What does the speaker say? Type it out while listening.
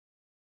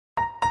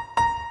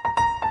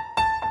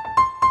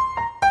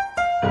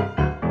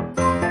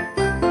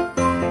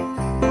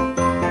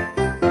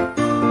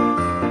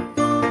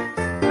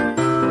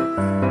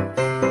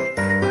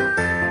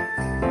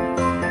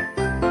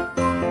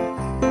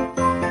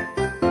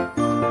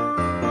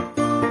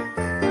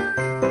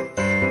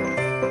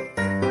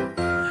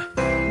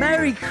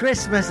Merry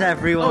Christmas,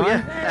 everyone! Oh,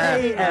 yeah.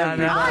 Hey,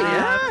 everyone!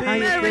 How you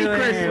Merry doing?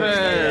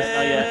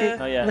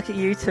 Christmas! Oh yeah. Look at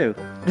you two.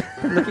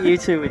 Look at you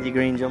two with your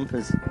green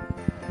jumpers.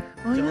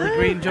 The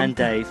green jumper. And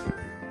Dave.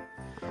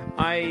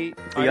 I You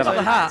have a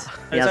decided- hat.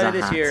 I He has a decided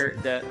this hat. year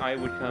that I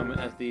would come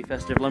as the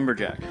festive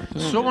lumberjack.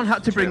 Someone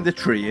had to bring the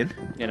tree in.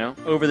 You know,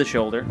 over the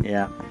shoulder,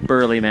 Yeah.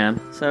 burly man.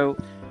 So,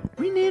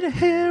 We need a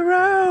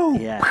hero.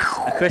 yeah,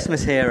 a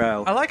Christmas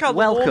hero. I like how the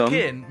Welcome.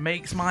 walk-in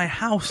makes my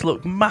house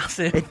look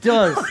massive. It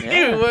does.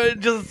 You were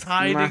just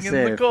hiding in the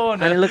Massive.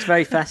 corner. And it looks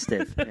very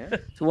festive. Yeah.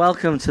 So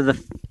welcome to the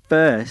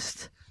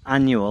first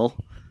annual,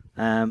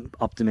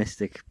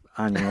 optimistic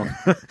annual,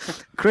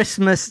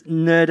 Christmas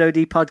Nerd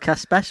OD podcast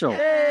special.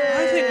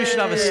 I think we should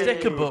have a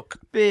sticker book.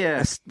 Beer.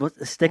 A sticker What, a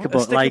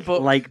book, sticker like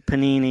book? like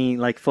Panini,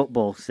 like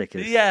football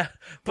stickers. Yeah,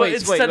 but Wait,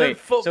 instead wait. of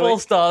football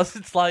stars,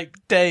 it's like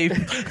Dave.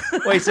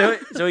 Wait, so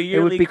a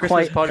yearly be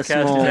Christmas quite a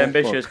podcast small is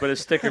ambitious, book. but a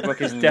sticker book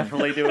is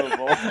definitely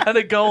doable. and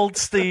a gold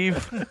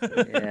Steve.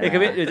 Yeah. It could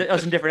be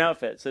some different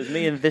outfits. There's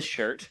me in this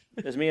shirt.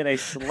 There's me in a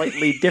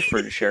slightly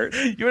different shirt.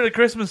 You're in a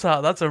Christmas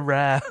hat. That's a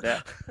rare.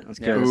 Yeah. That's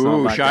good. It's not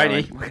Ooh, bad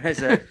shiny. going. What can I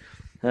say?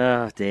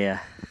 Oh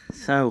dear.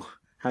 So,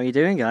 how are you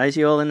doing, guys?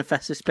 You all in the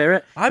festive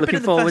spirit? I've Looking been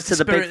in the forward festive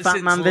to the big spirit fat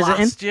since man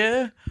visiting? last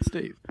year.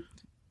 Steve.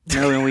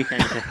 No, when we came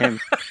to him.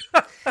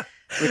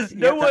 Which-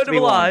 No yeah, word that's of me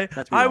a lie. one.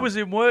 That's me I one. was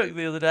in work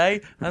the other day,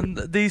 and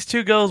these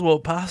two girls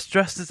walked past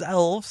dressed as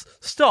elves,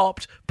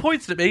 stopped,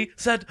 pointed at me,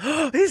 said,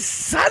 "Oh, it's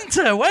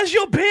Santa! Where's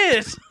your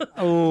beard?"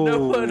 Oh,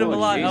 No word of a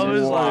lie. I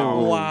was Jesus.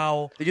 like,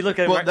 wow. Did you look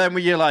at him? But then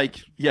were you like,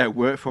 yeah,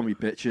 work for me,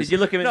 bitches? Did you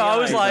look him in No, the I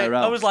eyes? was like, they're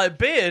I elves. was like,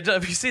 beard.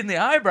 Have you seen the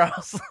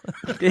eyebrows?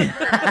 Did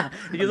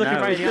you look him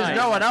No. right in the Because eyes?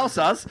 no one else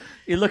has.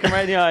 You look him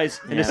right in the eyes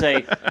and you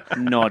say,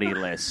 "Naughty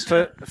list."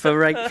 For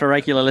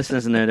regular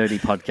listeners of Nerd OD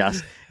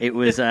podcast, it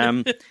was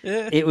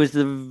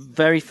the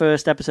very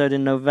first episode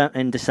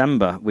in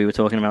December. We were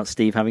talking about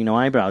Steve having no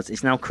eyebrows.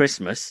 It's now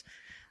Christmas,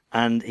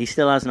 and he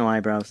still has no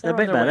eyebrows. They're a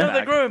bit they're better. No,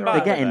 they're growing They're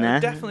back. getting there.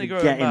 Definitely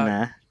growing Getting back.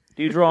 there.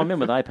 Do you draw him in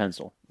with eye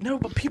pencil? No,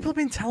 but people have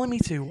been telling me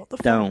to. What the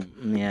fuck?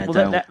 Don't. Yeah, Well,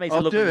 don't. that makes it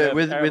I'll look do like it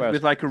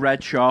with like a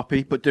red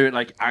Sharpie, but do it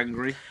like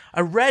angry.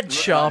 A red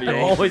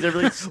Sharpie. always a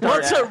really stark.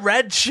 What's a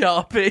red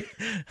Sharpie?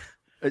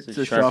 It's a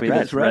Sharpie Sharpie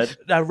that's red.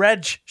 A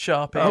red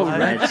Sharpie. Oh, I-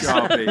 red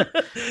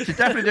Sharpie. So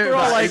definitely do it We're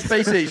all with like- that.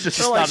 Basically, it's just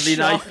a we're all like Stanley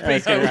knife. shocked.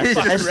 That's good, It's that's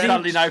just a fine.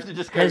 Stanley knife that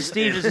just Has goes.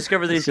 Steve just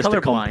discovered that he's just a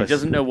colorblind? compass.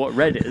 Doesn't know what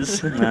red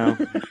is. No.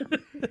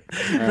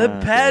 The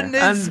pen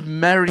is.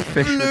 And Merry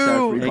Christmas,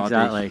 blue. everybody.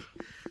 Exactly.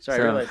 Sorry,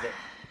 So- I realized it.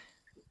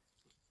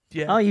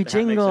 Yeah. Oh, you That makes a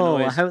jingle.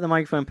 I noise. hope the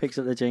microphone picks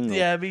up the jingle.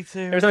 Yeah, me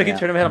too. Every time I keep Yeah.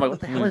 turning my head, I'm like, "What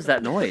the hell is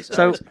that noise?" So-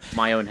 So it's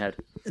my own head.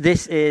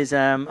 This is,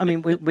 I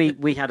mean,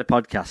 we had a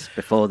podcast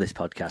before this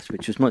podcast,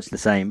 which was much the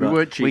same. We But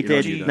weren't cheating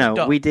did, on you, no,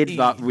 though. we did.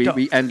 That we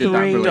ended that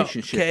Three-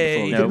 relationship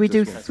Okay. before. Did we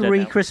do That's dead 3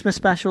 now. Christmas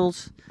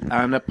specials?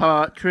 And a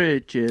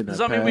partridge in Does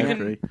a that mean we pear can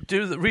tree.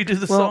 redo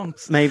the Well,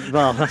 songs? maybe.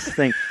 Well, that's the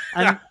thing.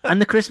 And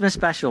the Christmas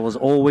special has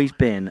always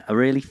been a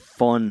really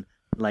fun,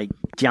 like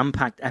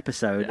jam-packed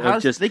episode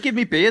of just They give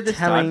me beer this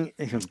time.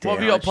 telling. What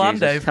have you got planned,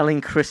 Dave? Telling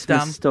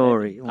Christmas Dan.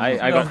 story. Oh,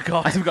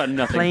 God. I've got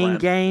nothing Playing planned.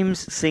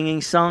 games,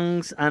 singing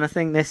songs, and I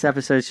think this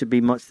episode should be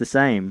much the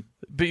same.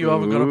 But you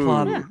haven't got a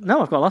plan. Yeah,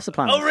 no, I've got lots of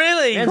plans. Oh,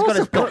 really? Dan's Of course got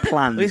his I've got book.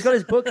 plans. He's got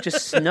his book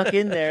just snuck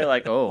in there,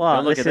 like, "Oh, Well,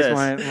 don't look this at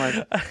is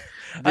this." my.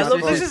 I love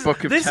is this. his Is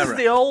book of this is terror.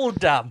 the old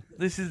Dan.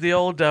 This is the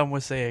old Dan we're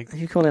seeing. Are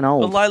you calling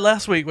old? Unlike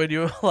last week when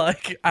you were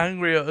like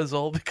angry at us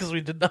all because we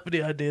didn't have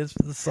any ideas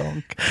for the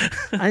song.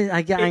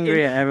 I get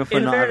angry at everyone for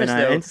in not having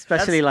fairness, though, it,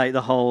 especially that's- like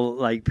the whole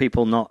like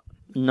people not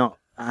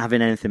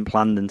having anything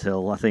planned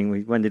until I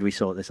think when did we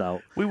sort this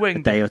out? We A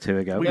winged day it. or two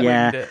ago. We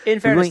Yeah. winged it. In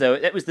fairness, went- though,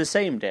 it was the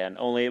same Dan,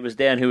 only it was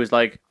Dan who was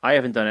like, "I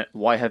haven't done it.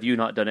 Why have you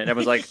not done it?" And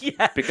everyone's like,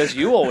 Yeah. "Because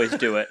you always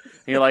do it."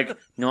 And you're like,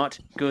 "Not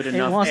good It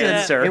enough wasn't.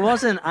 answer." It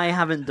wasn't. I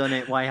haven't done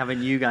it. Why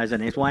haven't you guys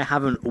done it? It's why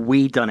haven't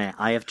we done it?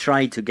 I have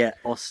tried to get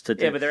us to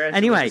do. Yeah, but their answer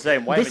anyway. was the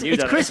same. Why this, haven't you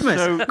it's done it?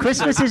 Christmas. So-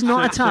 Christmas is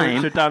not a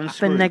time so Dan for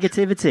Scrooge.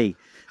 negativity.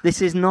 This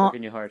is not.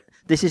 Working you hard.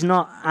 This is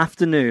not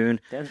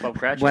afternoon Dan's Bob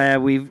Cratchit. where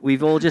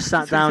we've all just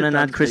sat down and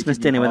had Dan's Christmas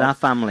taking dinner you with our hard.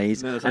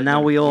 families, No, that's and like now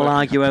Dan we all working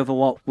argue over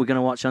what we're going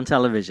to watch on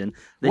television.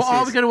 This What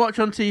are is- we going to watch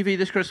on TV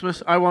this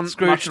Christmas? I want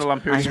Scrooged. National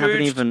Lampoon. I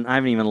haven't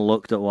Scrooged. even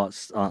looked at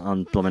what's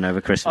on Blooming Over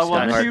Christmas. I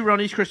want guys. two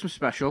Ronnie's Christmas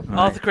special.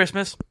 Arthur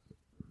Christmas.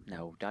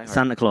 No, Die Hard.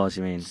 Santa Claus,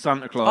 you mean?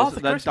 Santa Claus. Arthur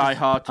then Christmas. Die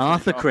Hard. to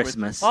Arthur finish off with.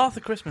 Christmas. Arthur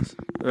Christmas.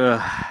 Ugh.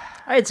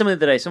 I had something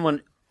today.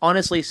 Someone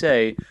honestly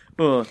say,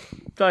 "Oh,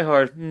 Die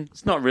Hard.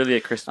 It's not really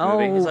a Christmas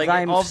movie." It's like,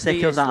 I'm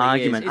sick of that obviously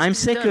argument. is. It's I'm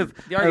sick done.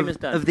 The argument's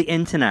done. of the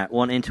internet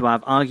wanting to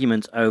have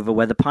arguments over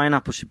whether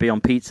pineapple should be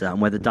on pizza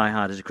and whether Die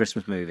Hard is a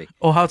Christmas movie.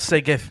 Or how to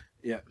say GIF.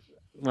 Yeah.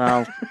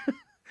 Well,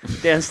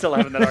 Dan's still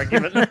having that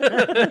argument.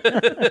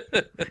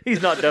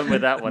 He's not done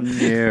with that one.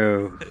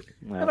 no.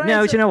 Well, but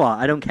no, it's do you know what?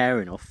 I don't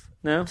care enough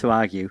No. to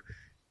argue.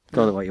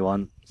 Call it what you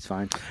want. It's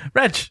fine.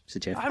 Reg, It's a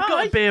GIF. I've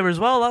got a beer as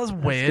well. That's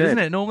weird, good. isn't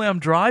it? Normally I'm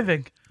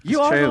driving. You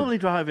It's are true. normally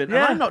driving, Yeah.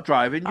 and I'm not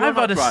driving. You're I've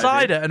not had a driving.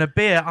 cider and a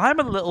beer. I'm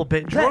a little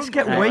bit drunk. Let's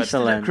get Excellent.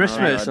 wasted at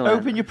Christmas. Excellent.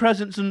 Open your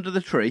presents under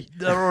the tree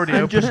They're already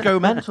and open. just go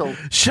mental.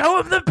 Show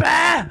him the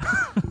bear!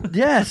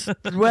 Yes.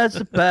 Where's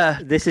the bear?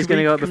 This is Can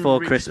going to we- go up can we before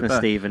reach the Christmas, bear?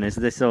 Stephen. Is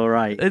this all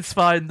right? It's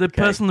fine. The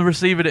person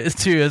receiving it is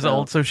 2 years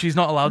old, so she's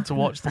not allowed to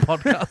watch the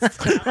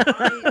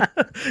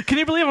podcast. Can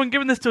you believe I'm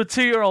giving this to a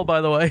 2-year-old,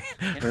 by the way?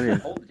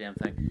 Brilliant. Hold the damn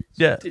thing.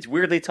 Yeah. It's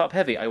weirdly top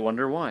heavy. I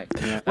wonder why.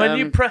 When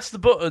you press the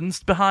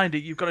buttons behind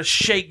it, you've got to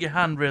shake your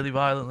hand really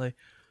violently.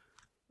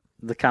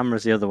 The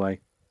camera's the other way.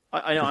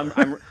 I know.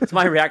 I'm. It's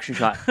my reaction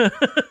shot.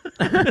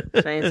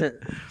 Change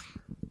it.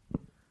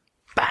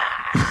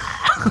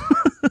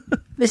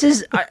 This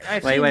is.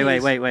 I've Wait, seen wait, wait,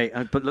 these- wait, wait.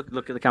 But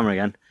look at the camera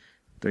again.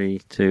 3,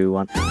 2,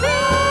 1.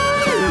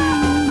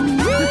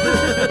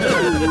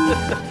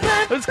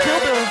 Let's kill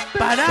Bill.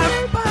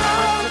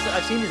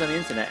 I've seen these on the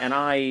internet, and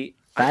I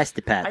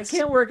Fasty Pets.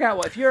 can't work out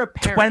what if you're a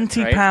parent.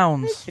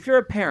 £20. Right? If you're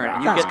a parent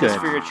and you That's get this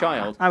good. for your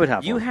child, I would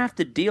have you one. have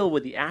to deal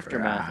with the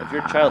aftermath of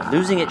your child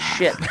losing its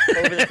shit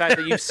over the fact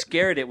that you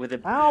scared it with a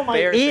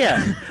bear. Ear.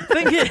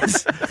 Thing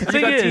is, got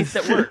teeth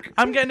that work.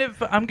 I'm getting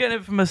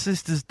it from my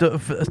sister's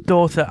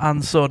daughter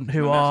and son,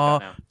 who My are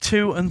mascot now.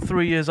 2 and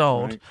 3 years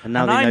old. Right. And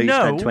now they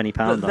know you spent £20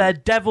 that on they're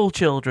it. devil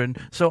children,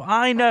 so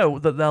I know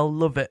that they'll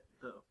love it.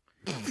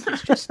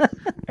 It's just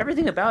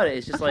everything about it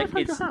is just like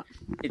it's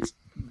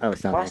Oh,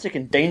 it's not. plastic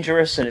and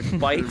dangerous, and it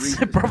bites.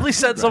 It probably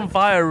sets on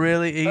fire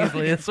really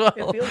easily as well.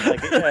 It feels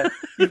like it. Yeah.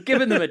 You've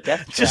given them a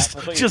death trap. That's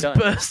what just you've done.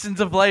 burst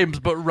into flames,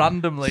 but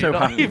randomly. So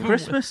not happy even-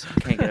 Christmas.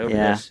 Can't get over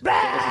Yeah. this.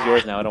 This is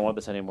yours now. I don't want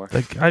this anymore.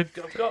 Like, I've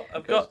got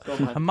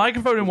a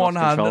microphone in one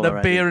lost hand and control a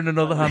already. beer in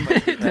another hand.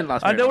 It didn't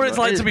last I very know what long, it's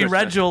though. like It to is be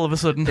Christmas. Reg all of a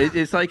sudden.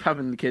 It's like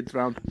having the kids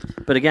round.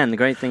 But again, the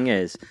great thing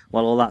is,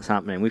 while all that's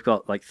happening, we've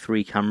got like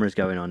 3 cameras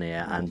going on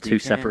here and 2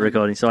 separate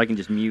recordings, so I can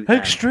just mute them.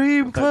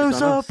 Extreme Focus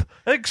close on up. us.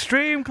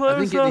 Extreme I close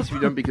think it up. needs to be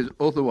done because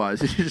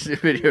otherwise it's just a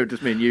video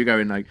just me and you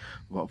going like,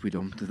 what have we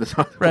done to this?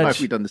 Why Reg.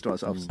 have we done this to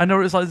ourselves? I know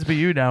what it's like to be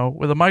you now,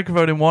 with a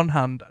microphone in one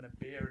hand and a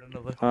beer in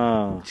another.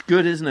 Oh, It's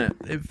good, isn't it?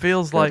 It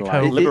feels Good like life.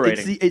 home.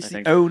 Liberating, It's I the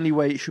think. only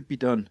way it should be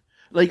done.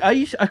 Like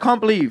I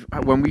can't believe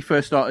when we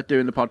first started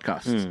doing the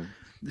podcast.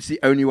 It's the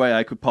only way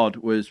I could pod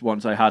was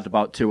once I had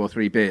about 2 or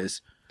 3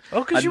 beers.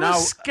 Oh, because And you were now-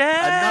 scared.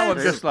 And now I'm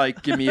just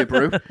like, give me a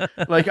brew.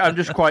 Like I'm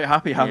just quite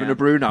happy having Yeah. a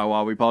brew now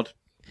while we pod.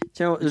 do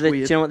you know what? It's Do you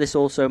weird. know what this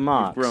also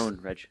marks? Grown,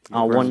 Reg.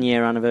 Our grown.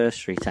 1-year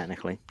anniversary,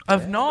 technically.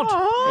 I've not.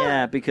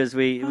 Yeah, because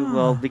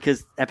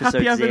because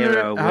episode Happy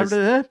 0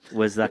 anniversary.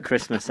 was that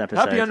Christmas episode.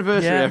 Happy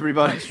anniversary, Yeah.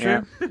 everybody.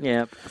 Yeah,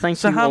 yeah. Thank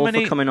So you how all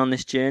many- for coming on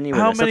this journey with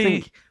how us. I many-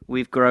 think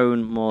we've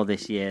grown more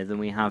this year than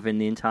we have in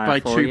the entire By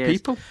 4 2 years.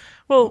 people.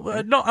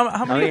 Well, not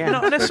how many. yeah.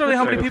 Not necessarily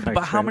how many True, people, very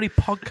but how true. many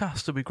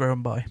podcasts have we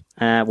grown by?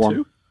 1.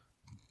 2?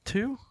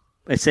 2.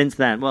 Since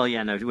then, well,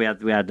 yeah, no, we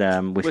had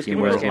Whiskey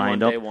and World World came on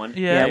lined day up. one.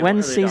 Yeah. Yeah,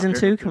 when's Early season adopter.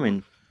 2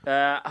 coming?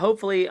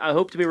 Hopefully, I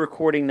hope to be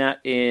recording that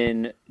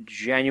in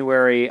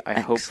January. I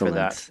hope for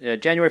that.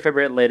 January,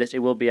 February at latest. It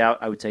will be out,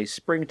 I would say,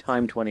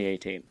 springtime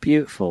 2018.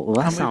 Beautiful. Well,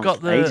 that And we've sounds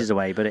got the- ages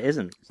away, but it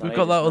isn't. We've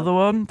got that other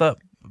one, that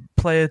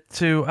player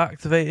 2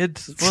 activated.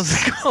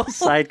 What's it called?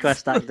 Side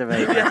quest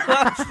activated. Yeah,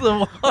 that's the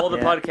one. All the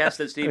Yeah. podcasts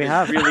that Steve We is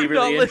have. really, I've not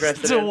really listened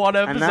interested to in. one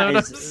episode. And that I'm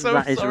is so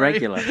that is sorry.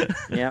 regular.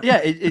 Yeah. Yeah,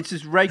 it's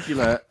as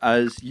regular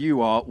as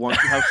you are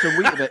once you have some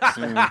wheat of it.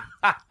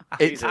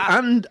 It's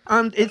and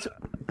it's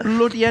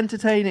bloody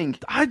entertaining.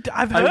 I've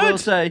heard. I will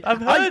say,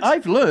 I've heard.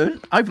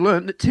 I've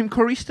learned that Tim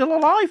Curry's still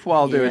alive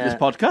while doing Yeah. this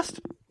podcast.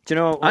 Do you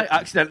know what? I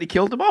accidentally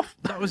killed him off.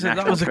 That was a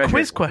treasure.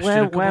 quiz question.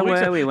 Where- a couple where of weeks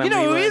were ago. we when you know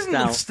we who worked isn't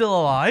out? still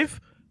alive?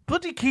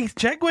 Bloody Keith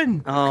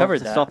Chegwin. Oh, covered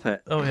that. stop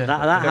it. Oh, yeah. That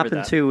Covered happened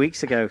that. 2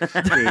 weeks ago,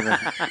 Stephen.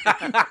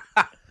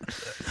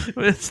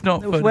 It's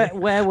not funny.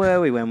 where were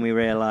we when we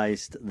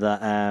realised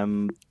that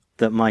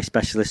that my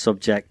specialist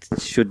subject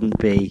shouldn't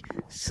be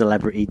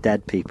celebrity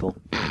dead people?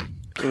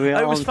 We were Oh,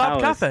 it was on Fab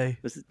Towers. Cafe?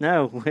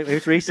 No, it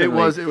was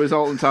recently. It was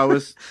Alton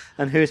Towers.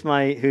 And who's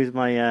my Who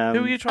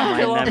are you trying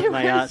to kill off?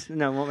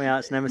 my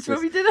arch nemesis.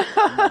 we did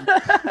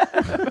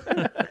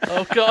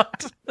Oh God!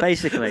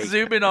 Basically,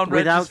 Zoom in on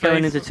without Reg's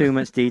going face. into too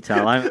much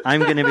detail, I'm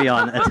going to be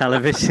on a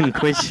television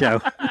quiz show,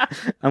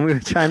 and we were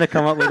trying to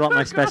come up with what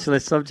my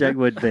specialist subject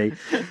would be,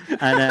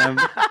 and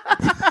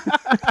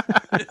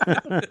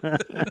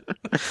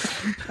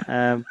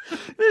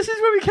This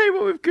is when we came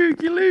up with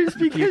Googie Loos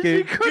because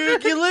you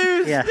couldn't. Googie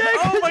Loos. Yeah.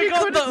 Oh my you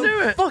God! couldn't do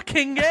That it.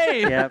 fucking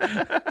game.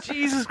 yeah,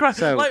 Jesus Christ!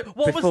 So, like,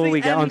 what was before the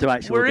we get end? on to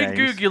actual We're in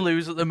games. Googie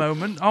Loos at the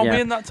moment, aren't Yeah.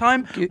 we? In that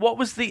time, what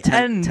was the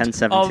end?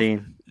 10-17.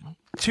 Of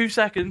 2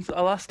 seconds.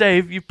 I'll ask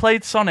Dave. You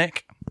played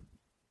Sonic.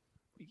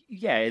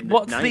 Yeah. In the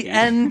What's 90s. the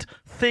end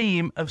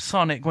theme of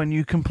Sonic when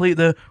you complete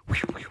the?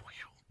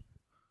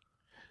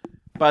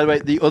 By the way,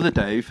 the other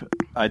Dave,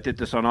 I did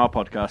this on our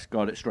podcast,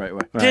 got it straight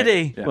away. Did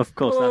he? Yeah. Well, of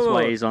course, that's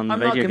why he's on the I'm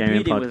video not gaming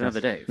competing podcast. with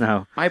another Dave.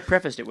 No, I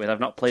prefaced it with I've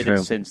not played True.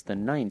 it since the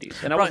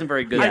 90s, and I Right. wasn't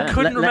very good I at it.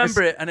 couldn't Let us-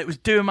 remember it, and it was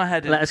doing my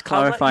head in. let us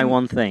I'll let clarify you-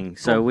 one thing.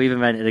 So we've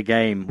invented a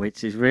game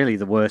which is really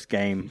the worst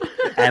game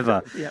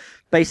ever.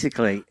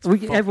 Basically,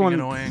 fucking everyone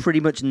annoying. pretty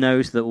much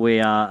knows that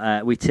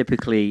we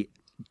typically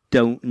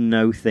don't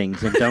know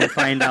things and don't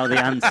find out the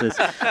answers.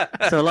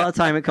 So a lot of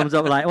time it comes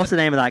up like, what's the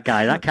name of that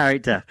guy, that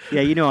character?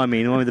 Yeah, you know what I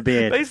mean, the one with the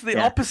beard. Basically,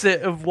 yeah.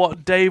 opposite of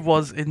what Dave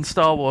was in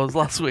Star Wars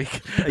last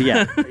week.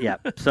 Yeah.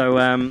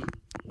 So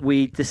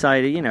we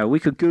decided, we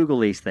could Google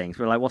these things.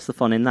 We're like, what's the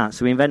fun in that?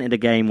 So we invented a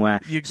game where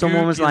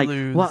someone was like,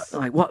 what's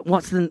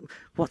the name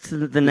This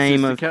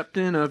is of the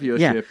captain of your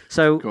yeah. ship?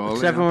 So Calling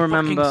does everyone out.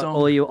 remember, Fucking song.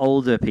 all you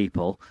older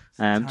people?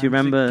 Do you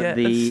remember get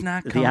the a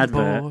snack the on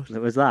advert board.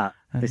 that was that?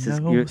 This is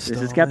no this is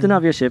stalling. captain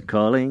of your ship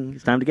calling.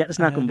 It's time to get the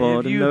snack on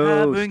board. If And you no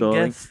haven't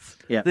stalling. guessed,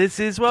 Yeah. this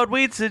is what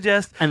we'd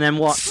suggest. And then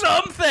what?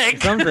 Something.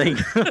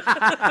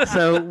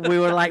 So we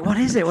were like, what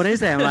is it? What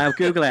is it? I'm like, I'll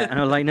Google it. And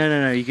I was like,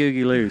 no, you Google,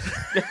 you lose.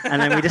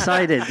 And then we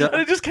decided that,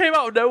 And it just came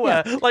out of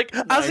nowhere. Like,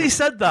 as he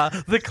said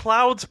that, the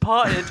clouds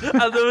parted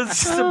and there was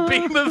just a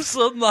beam of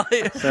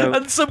sunlight. So-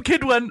 and some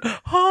kid went,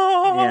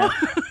 oh.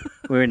 yeah,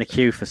 we were in a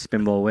queue for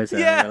Spinball Wizard.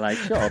 Yeah. And we were like,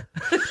 shut up.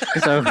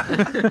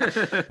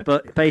 So,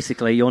 but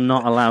basically, you're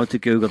not allowed to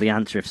Google the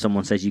answer if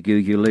someone says you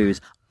Google, you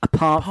lose.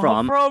 Apart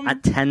from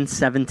at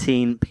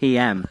 10:17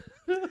 p.m.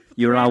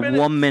 You're allowed minutes.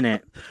 1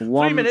 minute.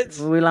 3 minutes.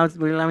 We're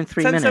allowing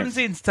 3 minutes.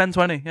 10:17 to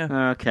 10:20,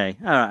 yeah. Okay.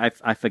 All right.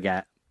 I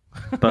forget.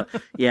 But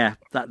yeah,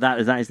 that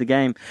is the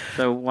game.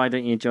 So why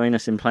don't you join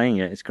us in playing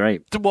it? It's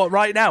great. What,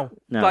 right now?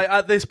 No. Like,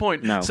 at this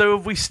point? No. So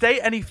if we state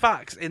any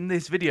facts in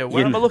this video,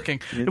 where am I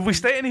looking? If we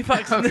state any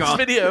facts in this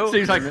video...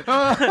 Seems like You're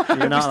not Stay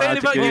in allowed the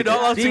to back, you're Google. not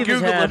allowed to Steve has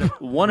Google had them.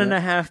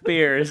 1.5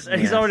 beers, and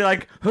he's Yeah. already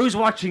like, "Who's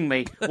watching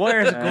me?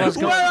 What's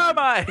going Where on?" am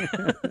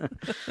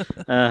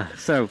I?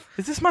 So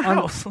Is this my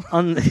house?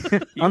 on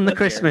on the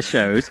Christmas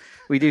shows,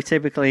 we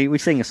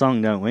sing a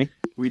song, don't we?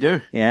 we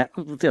do. Yeah,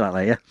 we'll do that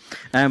later.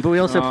 But we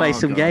also play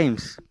some God.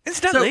 games.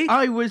 Incidentally, So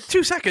I was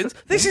 2 seconds.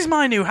 This is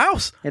my new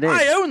house. It is.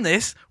 I own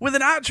this with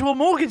an actual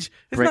mortgage.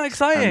 Isn't Bricks that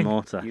exciting? and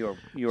mortar.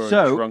 You're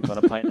So, drunk on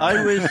a pint.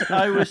 I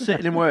was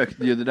sitting in work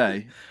the other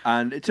day,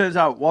 and it turns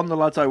out one of the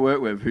lads I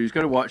work with, who's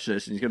going to watch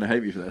this and he's going to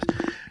hate me for this,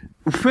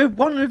 for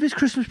one of his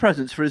Christmas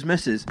presents for his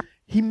missus,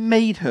 he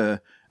made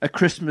her a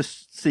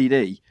Christmas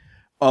CD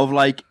of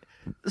like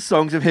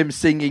songs of him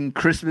singing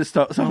Christmas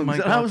songs, my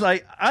and I God. was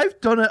like, I've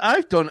done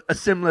a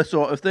similar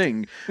sort of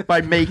thing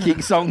by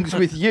making songs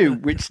with you,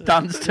 which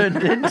Dan's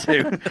turned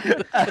into and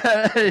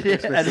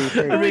EP.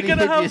 a really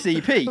gonna hideous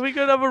EP. Are we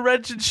going to have a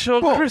Reg and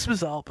Sean But-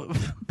 Christmas album?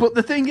 But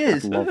the thing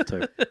is, Love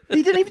to.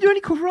 he didn't even do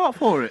any cover art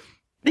for it.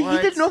 He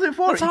What? did nothing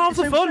for That's it. half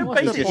the fun. What's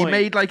the Basically, he point?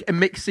 made like a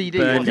mixed CD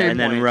Burned of it him, and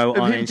then wrote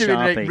of on him in doing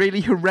like Sharpie. really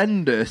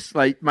horrendous,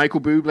 like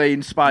Michael Bublé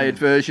inspired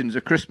versions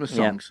of Christmas Yeah.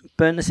 songs.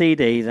 Burnt the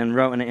CD, then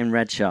wrote on it in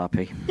red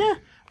Sharpie. Yeah,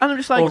 and I'm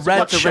just like, Or red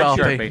What's a red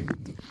Sharpie.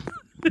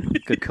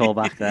 Sharpie? Good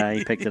callback there.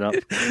 You picked it up.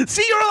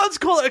 See, you're allowed to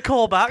call it a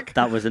callback.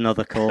 That was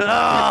another callback.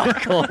 Ah.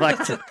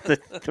 Callback to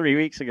 3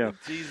 weeks ago.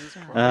 Jesus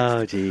Christ.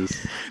 Oh,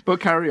 jeez. but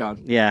carry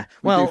on. Yeah.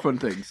 We Well, do fun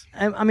things.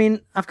 I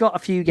mean, I've got a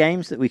few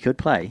games that we could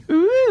play,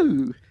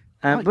 Ooh,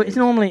 but it's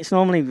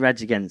normally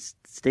Reg against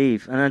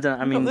Steve, and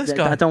I mean, this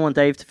guy. I don't want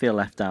Dave to feel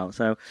left out.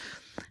 So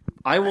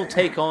I will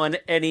take on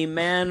any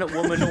man,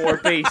 woman, or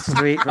beast.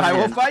 I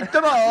will fight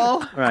them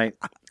all. Right.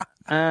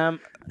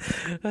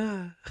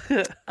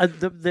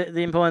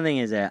 The important thing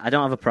is, I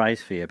don't have a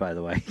prize for you, by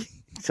the way.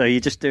 So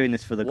you're just doing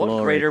this for the What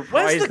glory. greater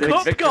Where's prize the than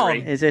cup victory? gone?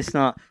 Is this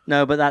not?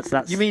 No, but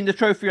that's You mean the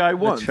trophy I the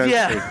won trophy.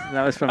 Yeah.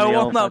 That was from I the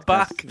want old that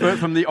podcast. back.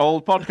 from the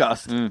old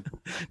podcast?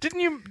 Didn't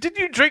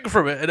you drink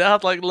from it and it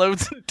had like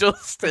loads of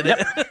dust in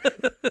it?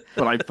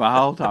 But I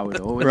vowed I would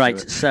always Right.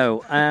 do it.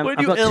 So Weren't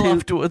I've you got ill two.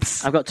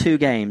 afterwards? I've got two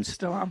games.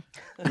 Still am.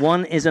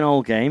 One is an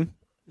old game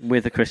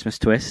with a Christmas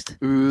twist,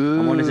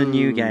 and one is a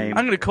new game,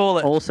 I'm going to call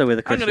it. also with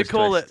a I'm Christmas going to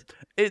call twist.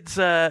 it. It's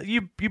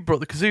you brought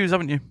the kazoos,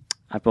 haven't you?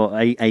 I bought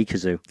a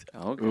kazoo.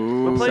 Okay.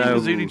 Ooh. We're playing So,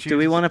 Kazooie tunes. do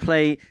we want to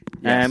play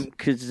Yes.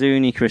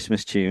 Kazooie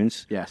Christmas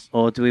tunes, Yes.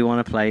 or do we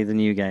want to play the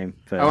new game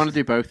first? I want to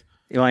do both.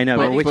 Oh, I know,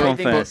 but which one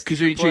first?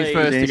 Kazooie Play- choose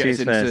first to Kazooie get us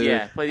choose first. into.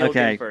 Yeah, play the old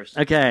Okay. game first.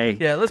 Okay.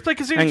 Yeah, let's play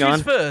Kazooie Hang on.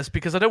 tunes first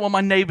because I don't want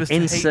my neighbours to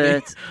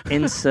hate me.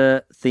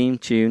 Insert theme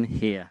tune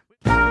here.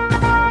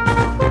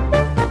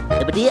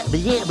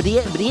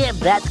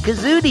 That's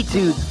Kazooie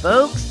Tunes,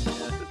 folks.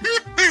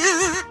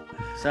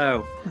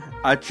 So,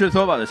 I should have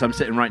thought about this. I'm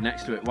sitting right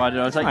next to it. Why did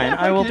I say? Fine, Yeah,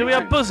 I will- Do we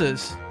have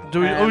buzzers? Do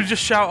we, or we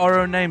just shout our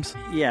own names?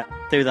 yeah,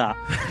 do that.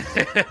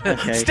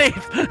 Okay.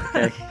 Steve.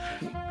 Okay.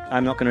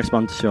 I'm not going to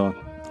respond to Sean.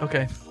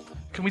 Okay.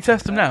 Can we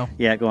test them now?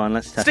 Yeah, go on,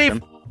 let's test Steve.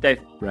 them. Dave.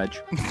 Reg.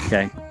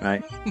 Okay,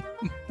 right.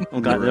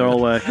 Okay, they're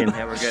all working.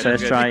 Yeah, we're good, First we're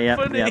good. try, yep,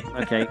 Funny. yep.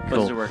 Okay, Buzzers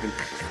cool. are working.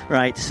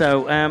 Right,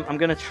 so I'm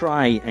going to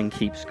try and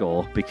keep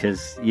score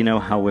because you know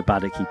how we're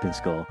bad at keeping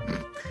score.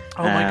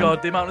 Oh my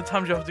god, the amount of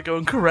times you have to go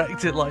and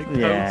correct it like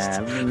Yeah,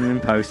 post. in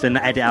post and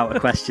edit out a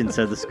question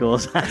so the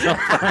scores add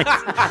up right.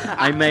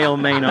 I may or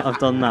may not have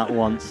done that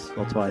once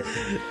or twice.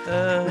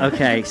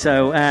 Okay,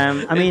 so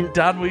I mean,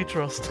 Dan, we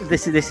trust.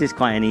 this is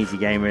quite an easy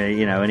game, really.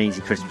 You know, an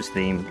easy Christmas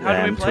theme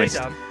How do we play,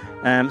 twist.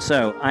 Dan?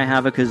 So I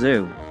have a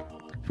kazoo.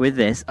 With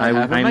this, I have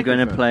a I'm going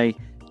to microphone. play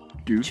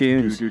Do,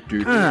 tunes. do,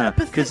 do, do. Ah,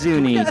 Can we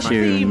Kazooie get a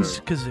tunes.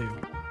 themed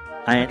kazoo?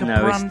 I Like a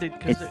know branded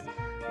it's kazoo.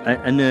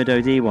 a Nerd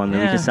OD one that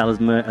we Yeah. can sell as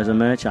a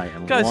merch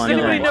item. Guys, does Why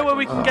anybody not? know where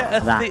we can get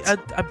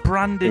a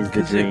branded Is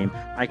the kazoo? dream.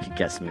 I could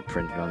get something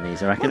printed on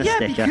these. I reckon Well, yeah, a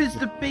sticker. because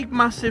the big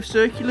massive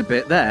circular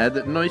bit there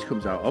that noise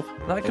comes out of.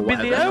 That could or be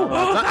the whatever. O.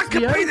 Oh, That's that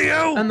could the be the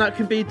O. And that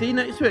can be D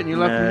next to it, and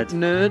you'll have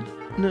Nerd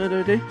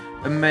OD.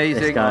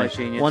 Amazing. This guy.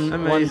 genius. One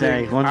Amazing.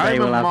 day I'm we'll a have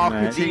merch.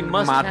 marketing The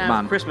must-have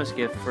madman. Christmas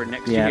gift for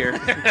next Yeah. year.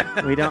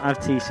 We don't have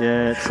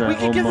T-shirts We or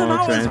can give them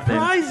mugs out or as anything.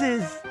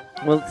 prizes.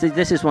 Well, see,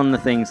 this is one of the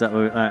things that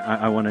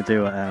I want to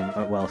do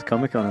at Wells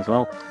Comic Con as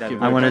well. That'd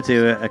be I want to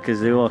very do a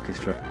kazoo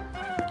orchestra.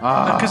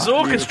 Ah, A kazoo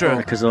orchestra.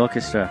 A kazoo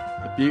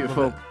orchestra.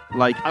 Beautiful.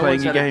 Like I playing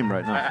once a had a- game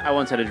right now. I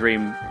once had a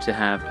dream to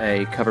have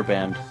a cover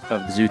band of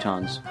the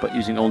Zootons, but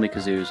using only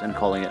kazoos and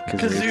calling it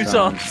Kazoo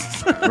songs.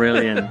 songs.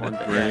 Brilliant, One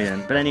day.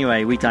 brilliant. But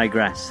anyway, we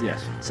digress.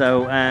 Yes.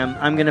 So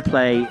I'm going to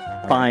play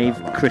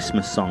 5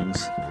 Christmas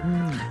songs.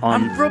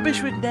 On I'm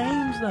rubbish with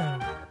names, though.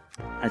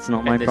 It's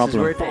not my And this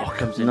problem. is where Dave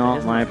comes in.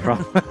 Not my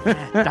problem.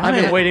 I've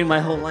been waiting my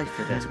whole life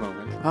for this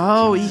moment.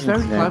 Oh, he's very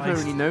Okay. clever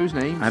and he knows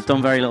names. I've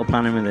done very little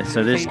planning with this,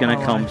 so this is going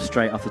to Oh, come right.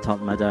 straight off the top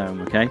of my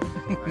dome, okay?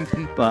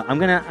 But I'm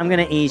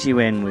gonna ease you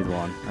in with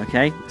one,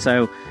 okay?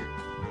 So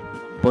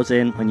buzz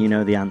in when you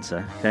know the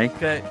answer, okay?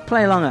 Okay.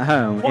 Play along at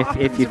home What if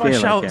happens you if I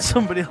feel shout like it.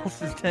 somebody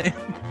else's name?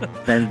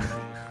 Then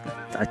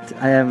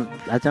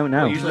I don't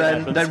know. Well, usually Then,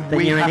 happens. then Then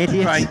we you're an have to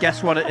idiot. try and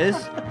guess what it is,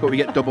 but we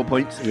get double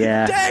points.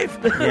 Yeah. Dave!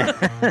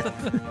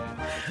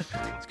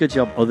 It's a good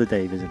job other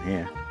Dave isn't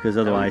here, because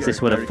otherwise go.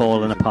 this would have Very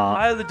fallen confusing. apart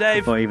Hi, the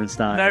Dave. before it even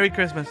started. Merry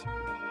Christmas.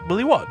 Will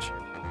you watch?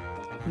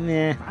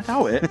 Yeah. I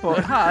doubt it, but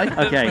hi.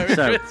 Okay, Merry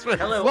so Christmas.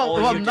 Hello, Well, all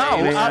well you now,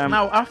 Daves.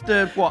 now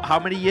after what? How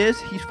many years?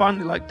 He's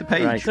finally liked the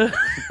page. right,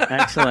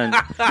 excellent.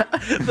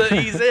 that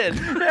he's in.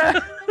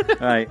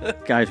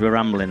 Right, guys, we're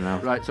rambling now.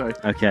 Right, sorry.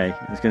 Okay,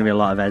 there's going to be a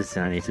lot of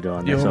editing I need to do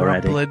on this You're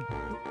already. rambling.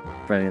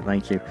 Brilliant,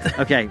 thank you.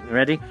 Okay,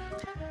 ready?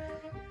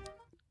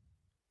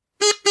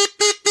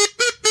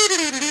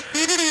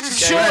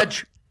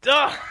 Shut!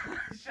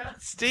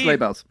 Steve. Sleigh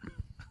bells.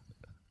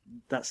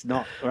 That's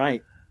not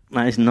right.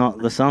 That is not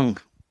the song.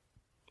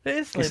 It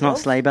is It's not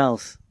Sleigh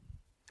Bells.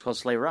 It's called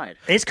Sleigh Ride.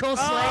 It's called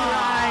Sleigh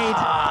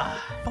Ride.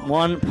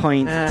 1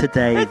 point to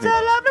David.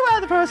 lovely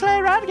weather for a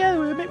sleigh ride together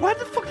with me. Why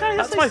the fuck did I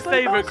That's say my sleigh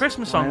favourite bells?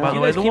 Christmas song, Yeah. by the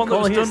You way. guys The keep one that was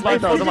calling it done Sleigh by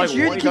Bells. Paul I'm like, Did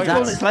you what are keep you calling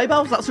talking it sleigh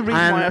bells? That's the reason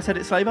And- why I said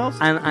it's sleigh bells.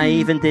 And I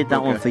even did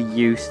that one Okay. for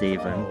you,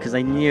 Stephen, because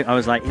I knew I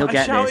was like, he'll I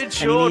get shouted this,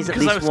 Sean and he because needs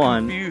I at was least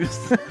one.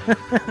 confused.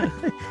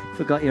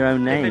 Forgot your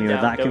own name. You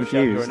were that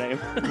confused.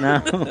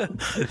 No.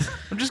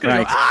 I'm just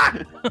going Right.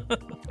 to go,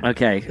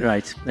 Okay,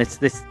 right.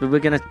 This. We're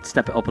gonna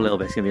step it up a little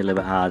bit. It's gonna be a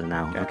little bit harder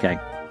now. Okay.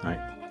 Right.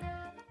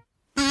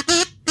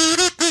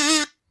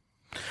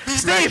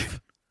 Steve!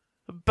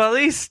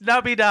 Feliz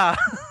Navidad.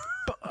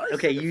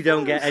 Okay, you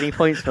don't get any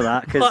points for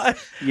that Why?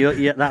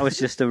 because that was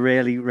just a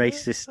really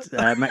racist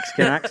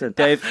Mexican accent.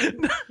 Dave,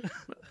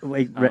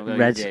 wait,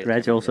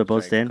 Reg also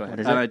buzzed in. Go ahead. What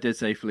is And it? I did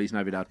say Feliz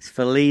Navidad. It's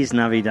Feliz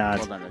Navidad.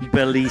 Well done, Reg.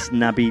 Feliz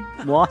Navi.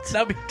 What?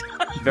 Navidad.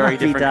 Very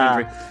different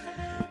Navidad.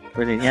 country.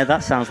 Brilliant. Yeah,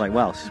 that sounds like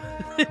Welsh.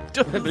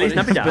 Feliz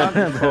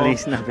Navidad.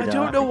 Feliz I Navidad.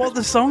 don't know what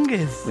the song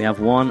is. We have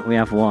one. We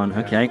have one.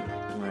 Okay.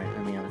 Right.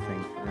 Let me have a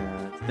think.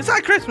 Is that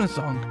a Christmas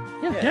song?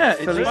 Yeah,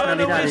 it's Feliz I want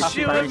to Navidad is wish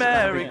you a Spanish.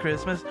 Merry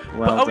Christmas.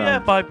 Well Oh, yeah,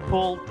 done. by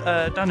Paul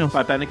Daniels.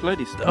 by Ben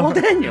Nickelodeon. Paul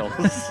Daniels.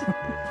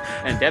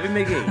 And Debbie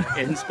McGee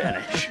in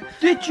Spanish.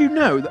 Did you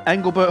know that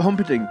Engelbert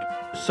Humperdinck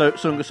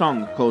sung a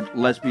song called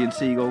Lesbian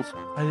Seagulls?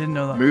 I didn't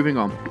know that. Moving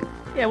on.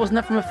 Yeah, wasn't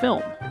that from a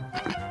film?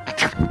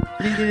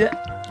 Did he do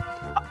that?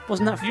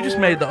 Wasn't that? You just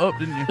for- made that up,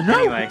 didn't you? No,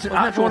 Anyway. it's an Wasn't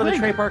that for actual one of the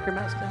thing. Trey Parker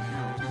masks? No, it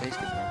was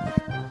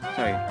basketball.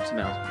 Sorry, something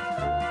else.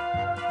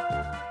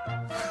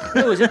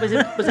 No, was it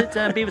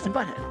Beavis and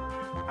Butthead?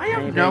 I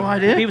have Maybe. no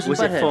idea. Beavis and Was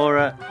it Butthead. for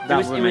that It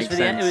was, would it was make for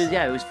sense.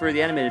 it was for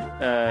the animated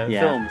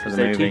Yeah, film for because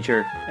the their movie.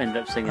 teacher ended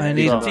up singing. I it.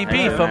 need Well, TP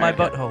anyway, for my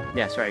America. butthole.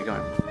 Yeah, sorry, go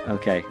on.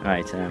 Okay,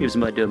 right. Beavis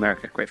and Butthead Do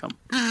America, great film.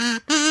 Ah!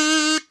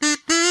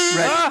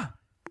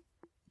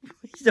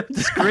 Don't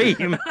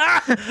scream,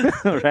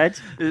 Reg.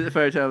 Is it a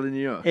fairy tale in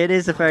New York? It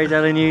is a fairy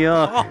tale in New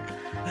York. Oh,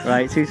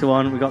 Right,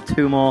 2-1. We got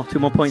two more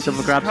points up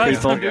for grabs, Christ,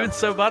 people. I'm doing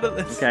so bad at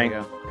this. Okay. There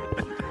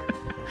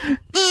you go.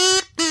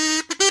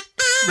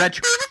 Reg.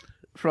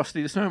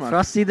 Frosty the Snowman.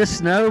 Frosty the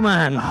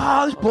Snowman.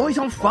 Oh, this boy's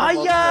on fire!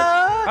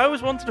 I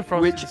always wanted a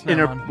Frosty Which the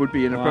Snowman. would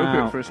be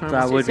inappropriate Wow, for a snowman.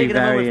 that would be Taking a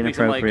moment very for me,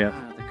 so I'm like,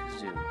 inappropriate. the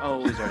kazoo.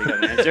 Oh, he's already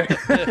got an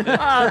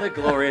answer. The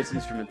glorious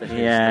instrument that is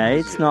Yeah, the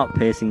it's kazoo. not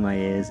piercing my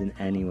ears in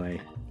any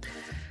way.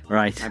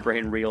 Right, My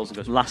brain reels and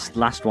goes.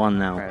 last one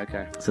now. Right,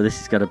 okay. So this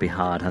has got to be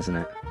hard, hasn't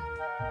it?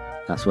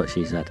 That's what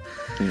she said.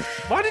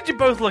 Why did you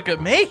both look at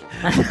me?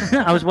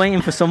 I was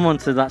waiting for someone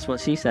to. That's what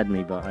she said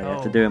me, but I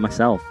had to Oh. do it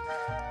myself.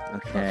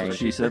 Okay. That's what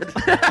she said.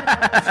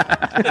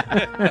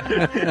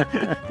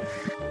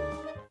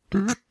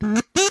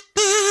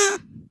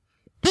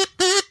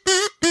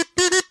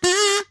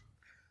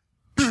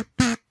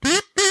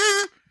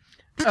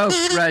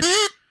 Oh, Reg.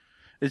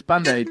 It's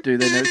Band-Aid. Do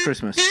they know it's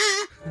Christmas?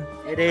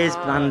 It is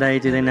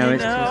Band-Aid. Do they know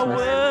it's In a Christmas?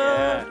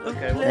 world of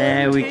okay, well,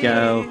 There we plenty.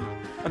 go.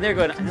 I'm there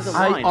going, another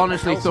I line.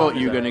 honestly What thought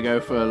song you were is going to go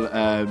for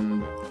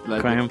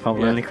Graham Paul,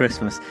 yeah. Lonely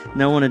Christmas.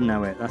 No one would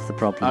know it. That's the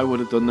problem. I would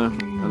have done that.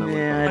 And I would've-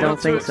 Yeah, I I don't got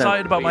too think so.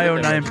 excited about that? my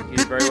own name. You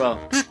did very well.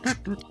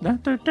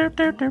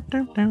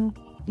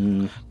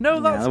 No,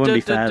 that's that wouldn't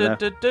be fair,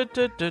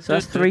 though. So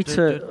that's 3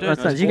 to.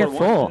 Did you get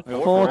 4?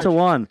 4 to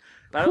 1.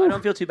 But I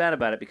don't feel too bad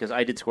about it because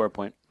I did score a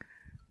point.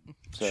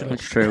 So,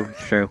 It's true.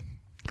 It's true.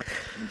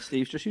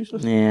 Steve's just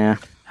useless. Yeah.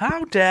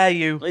 How dare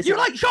you? Listen, You're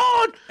like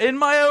Sean. In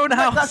my own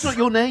house. That's not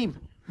your name.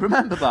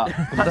 Remember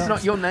that. That's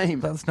not your name.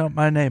 That's not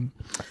my name.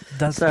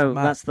 That's So not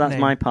my that's name.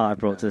 my part I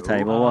brought to the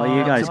table. What are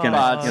you guys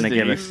bad, gonna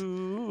give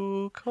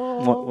Steve. us?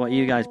 What are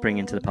you guys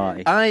bringing to the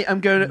party? I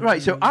am going to,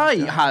 right. So I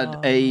had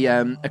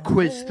a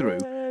quiz through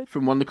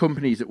from one of the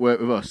companies that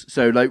work with us.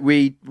 So like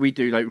we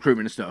do like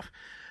recruitment and stuff,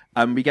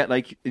 and we get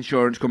like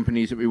insurance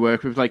companies that we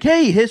work with. Like,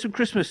 hey, here's some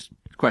Christmas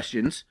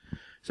questions.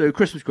 So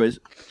Christmas quiz.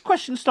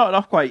 Questions started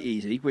off quite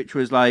easy, which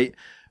was like,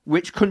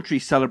 which country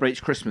celebrates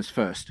Christmas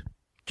first?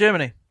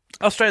 Germany,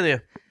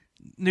 Australia,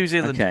 New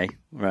Zealand, Okay,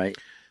 right.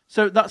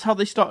 So that's how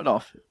they started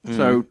off.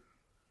 So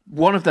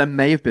one of them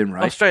may have been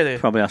right. Australia,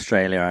 Probably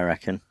Australia, I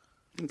reckon.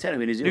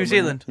 technically New Zealand. New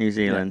Zealand. New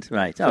Zealand,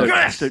 right. So,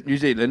 Oh, so New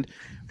Zealand.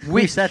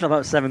 we said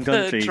about 7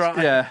 Third countries.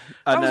 try. Yeah,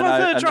 and was then my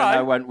third and try. then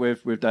I went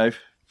with Dave.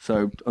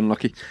 So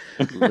unlucky.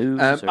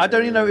 Loser. I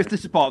don't even know if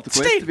this is part of the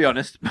quiz, Steve! to be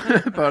honest.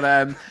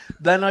 But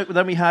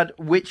then we had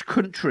which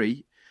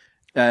country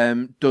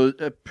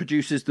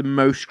produces the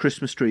most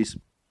Christmas trees?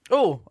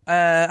 Oh,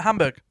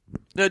 Hamburg,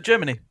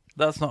 Germany.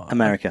 That's not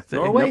America.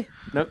 Norway?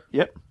 Nope.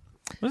 Yep.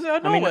 Was it I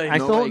mean, Norway? I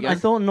Norway again.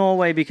 thought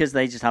Norway because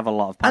they just have a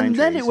lot of pine And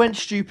then trees. it went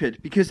stupid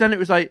because then it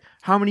was like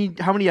how many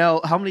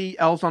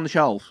elves on the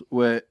shelf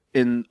were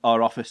in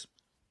our office?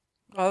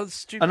 Oh, that's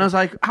stupid. And I was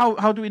like,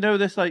 how do we know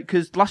this? Like,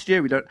 because last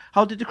year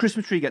how did the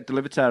Christmas tree get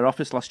delivered to our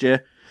office last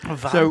year? A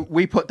van. So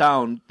we put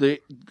down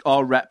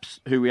our reps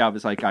who we have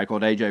is like a guy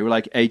called AJ. We're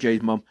like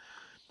AJ's mum.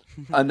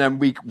 And then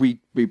we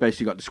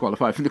basically got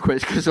disqualified from the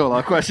quiz because all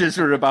our questions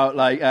were about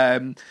like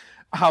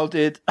how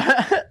did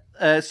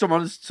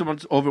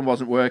someone's oven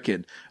wasn't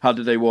working? How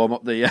did they warm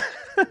up the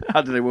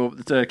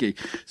turkey?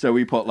 So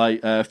we put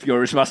like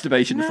furious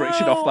masturbation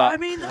friction off that. I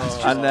mean, that's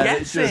just And then it's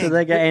guessing. just- So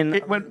they're getting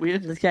it went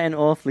weird. They're getting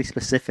awfully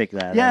specific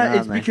there. Yeah, then, it's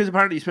aren't they? because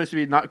apparently you're supposed to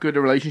be in that good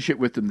a relationship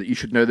with them that you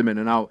should know them in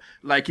and out.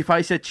 Like if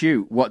I said to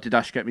you, "What did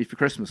Ash get me for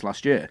Christmas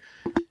last year?"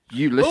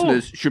 You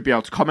listeners should be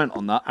able to comment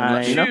on that. And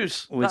let me know.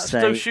 Shoes. would That's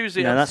say those shoes that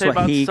you no, have to that's say what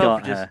about he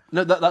got Selfridges. her.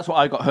 No, that's what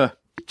I got her.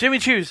 Jimmy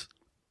Choos.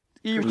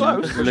 You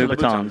close.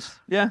 Louboutins.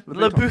 Yeah,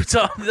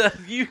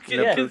 Louboutin. You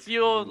can, Yeah. because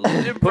you're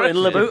Put in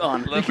Laboot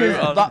on.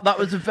 Because that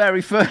was the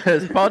very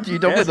first pod you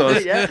done with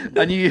us, yeah.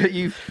 and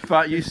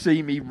you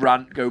see me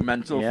rant go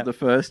mental Yeah. for the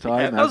first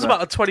time. That was ever.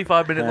 about a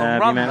 25-minute long Have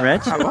you rant. met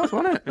Reg? I was,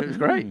 wasn't it? It was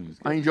great.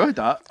 I enjoyed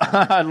that.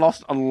 I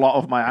lost a lot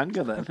of my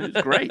anger then. It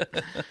was great.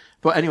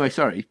 But anyway,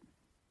 sorry.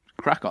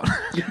 Crack on.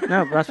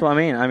 No, that's what I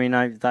mean. I mean,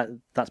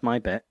 that's my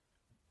bit.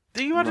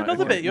 Do you had Right,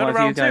 another okay. bit? You're What on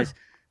have round you guys?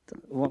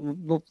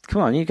 Well,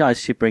 come on, you guys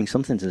should bring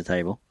something to the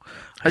table. two.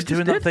 He's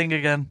doing that thing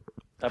again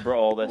I brought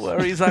all this.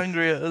 where he's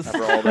angry at us. I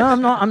brought all this. No,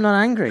 I'm not. I'm not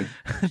angry.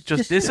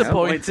 Just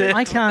disappointed.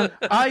 I can't.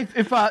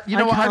 In fact, you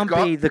know I what I've can't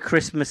got? be the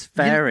Christmas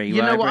fairy. You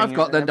where know I what bring I've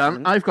got then, Dan?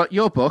 everything. I've got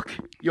your book,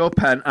 your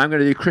pen. I'm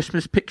going to do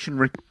Christmas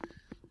Pictionary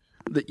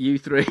that you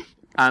three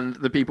and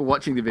the people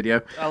watching the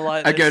video I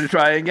like are this. going to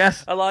try and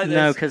guess. I like this.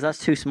 No, because that's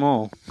too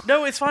small.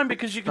 No, it's fine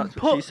because you can That's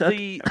what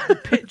she put said. the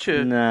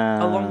picture No.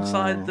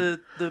 alongside the.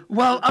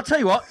 Well, I'll tell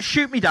you what.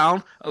 Shoot me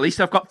down. At least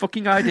I've got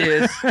fucking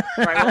ideas.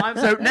 Right, well, I'm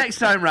So next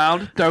time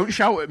round, don't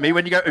shout at me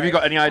when you go. Have you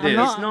got any ideas?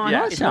 not- It's not,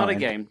 Yeah. it's not a shouting.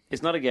 game.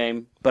 It's not a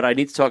game, but I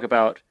need to talk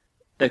about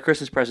the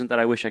Christmas present that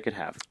I wish I could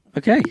have.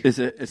 Okay. Is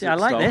it? Is See, it I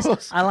like Star this.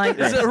 Wars? I like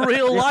Is this. it a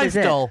real This life is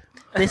it. doll?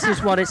 This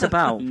is what it's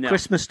about. No.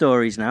 Christmas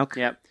stories now.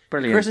 Yeah.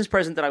 Brilliant. The Christmas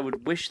present that I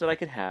would wish that I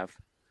could have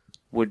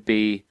would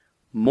be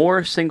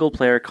more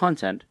single-player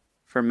content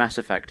for Mass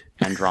Effect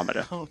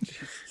Andromeda. Oh,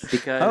 Jesus.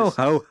 Because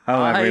Ho, ho,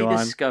 ho, I everyone.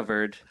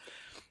 discovered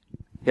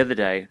the other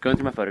day, going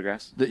through my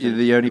photographs. That you're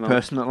the only Moment.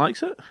 person that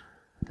likes it.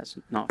 That's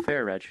not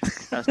fair, Reg.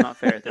 That's not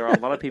fair. There are a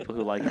lot of people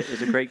who like it.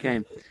 It's a great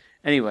game.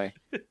 Anyway,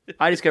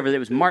 I discovered that it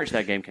was March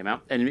that game came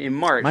out, and in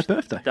March, My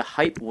birthday. the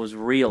hype was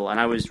real, and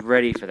I was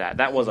ready for that.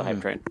 That was a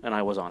hype train, and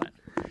I was on it.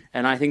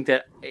 And I think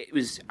that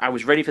I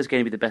was ready for this game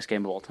to be the best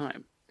game of all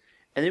time,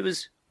 and it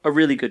was a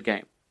really good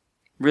game.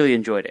 Really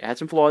enjoyed it. It had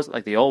some flaws,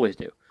 like they always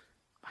do.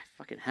 I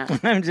fucking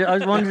have. I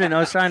was wondering. I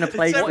was trying to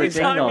place Every the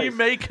time jingle. you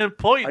make a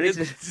point, I need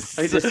to- it's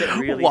I need to sit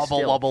really wobble,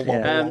 still. wobble, wobble,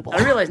 Yeah. wobble.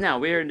 I realize now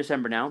we're in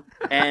December now,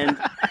 and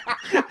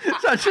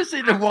So I just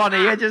see the one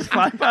ear just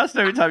fly past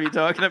every time you're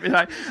talking. I'd be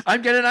like,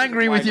 I'm getting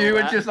angry with you,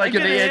 and just like I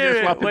an can ear hear just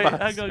it. flapping Wait,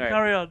 past. hang on, Sorry.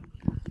 carry on.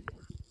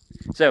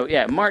 so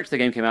yeah, March the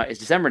game came out. It's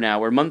December now.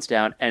 We're months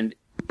down, and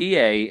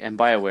EA and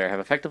BioWare have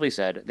effectively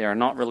said they are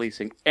not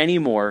releasing any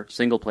more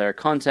single-player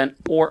content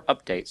or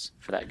updates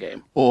for that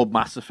game. Or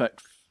Mass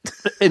Effect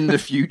in the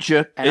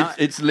future. And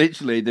It's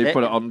literally they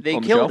put it on. They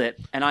on the killed shelf. it,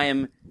 and I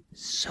am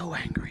so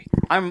angry.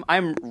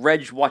 I'm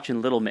Reg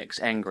watching Little Mix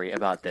angry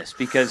about this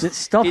because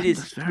Stop. it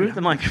is. Move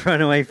the microphone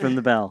away from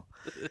the bell.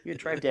 You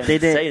drive down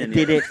Did insane in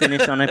the it end.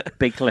 finish on a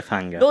big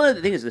cliffhanger? No,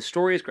 the thing is, the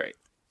story is great.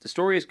 The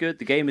story is good.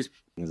 The game is.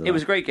 It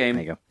was a great game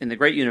There you go. in the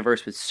great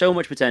universe with so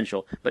much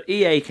potential. But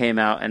EA came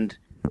out, and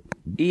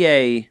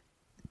EA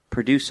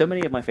produced so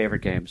many of my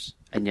favorite games,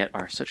 and yet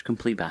are such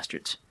complete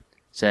bastards.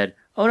 Said,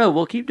 "Oh no,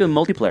 we'll keep doing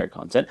multiplayer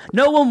content.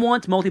 No one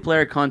wants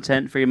multiplayer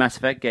content for your Mass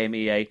Effect game,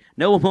 EA.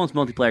 No one wants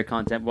multiplayer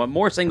content. We want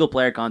more single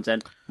player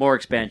content, more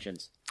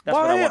expansions. That's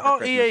what I Why want for are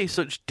Christmas. EA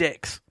such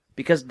dicks?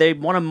 Because they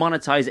want to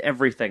monetize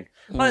everything.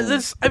 Like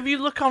this, if you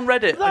look on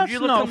Reddit, if That's you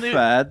look not on the,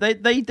 fair.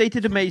 They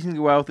did amazingly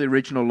well with the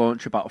original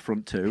launch of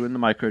Battlefront 2 and the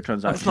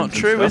microtransactions. that's not and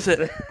true, stuff. is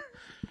it?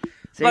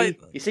 See,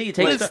 Like, you see, you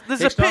take, there's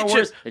take a Star picture-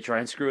 Wars, they try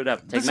and screw it up.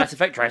 Take there's Mass a-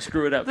 Effect, try and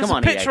screw it up. There's Come a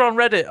on, picture EA. on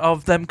Reddit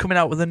of them coming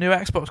out with a new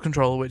Xbox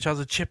controller, which has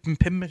a chip and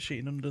pin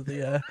machine under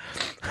the.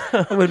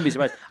 I wouldn't be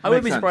surprised. I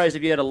wouldn't be Makes surprised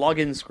if you had a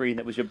login screen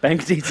that was your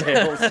bank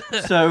details.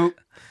 So,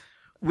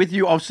 with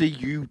you, obviously,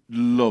 you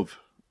love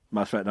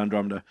Mass Effect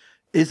Andromeda.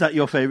 Is that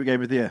your favourite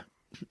game of the year?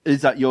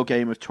 Is that your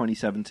game of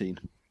 2017?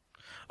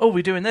 Oh,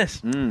 we're doing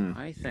this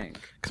I think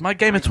because my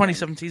game of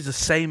 2017 is the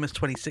same as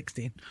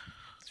 2016.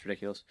 it's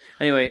ridiculous.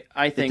 Anyway,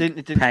 I It think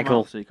didn't come Peggle.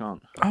 out, so you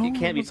can't. Oh, you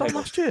can't be was that Peggle.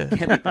 last year? Can't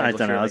be Peggle, I don't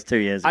know. surely. That was 2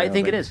 years ago. I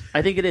think it is.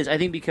 I think it is. I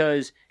think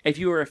because if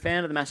you were a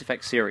fan of the Mass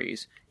Effect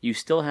series, you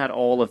still had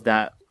all of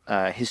that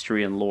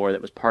history and lore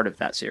that was part of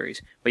that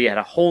series, but you had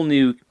a whole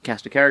new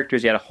cast of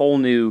characters. You had a whole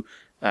new,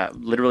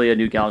 literally a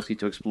new galaxy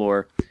to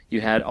explore. You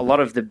had a lot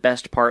of the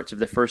best parts of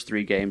the first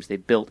 3 games they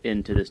built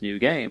into this new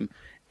game,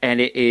 and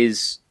it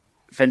is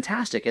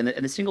fantastic. And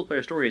the single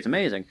player story is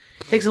amazing.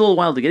 It takes a little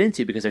while to get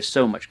into because there's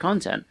so much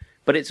content,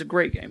 but it's a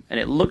great game, and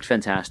it looked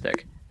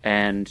fantastic.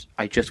 And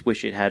I just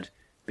wish it had a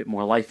bit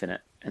more life in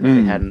it, and that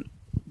they hadn't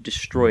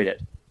destroyed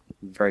it.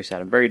 I'm very sad.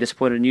 I'm very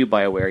disappointed in you,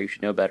 BioWare. You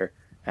should know better.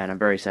 And I'm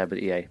very sad with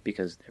EA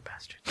because they're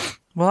bastards.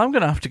 Well, I'm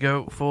going to have to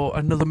go for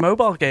another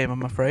mobile game.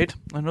 I'm afraid.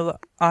 Another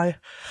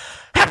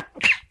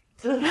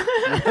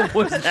What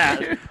was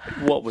that?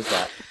 What was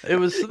that? It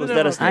was.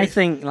 that a I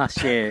think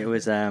last year it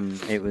was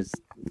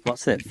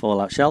what's it?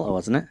 Fallout Shelter,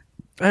 wasn't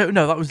it?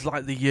 No, that was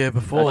like the year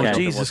before. Okay.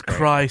 Jesus It was great.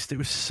 Christ, it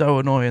was so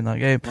annoying that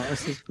game. What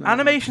was his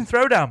Animation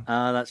Throwdown.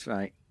 Oh, that's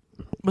right.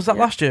 Was that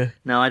Yeah. last year?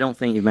 No, I don't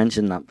think you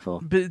mentioned that before.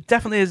 But it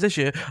definitely is this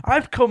year.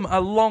 I've come a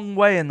long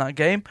way in that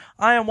game.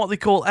 I am what they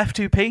call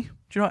F2P.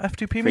 Do you know what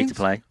F2P Free means? to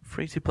play.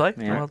 Free to play.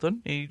 Yeah. Well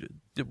done. You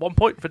did 1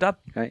 point for Dad.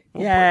 Right.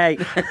 Yay!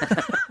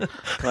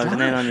 Closing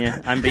in on you.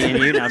 I'm beating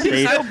you now,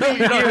 Steve.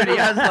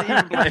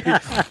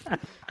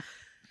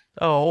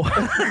 Oh,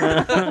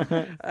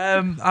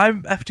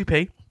 I'm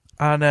F2P,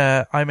 and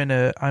I'm in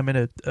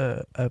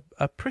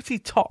a pretty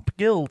top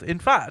guild. In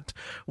fact,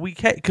 we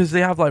because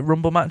they have like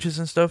rumble matches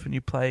and stuff, and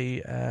you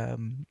play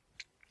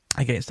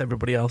against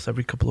everybody else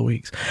every couple of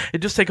weeks. It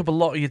does take up a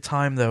lot of your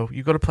time, though.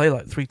 You've got to play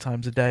like 3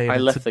 times a day. I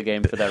and left it's the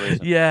game for that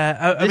reason. yeah,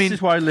 I This mean,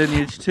 is why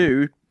Lineage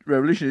 2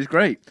 Revolution is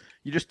great.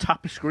 You just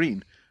tap a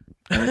screen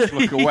and just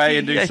look away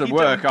and do Yeah, some you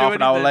work. don't do Half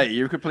an hour anything. later,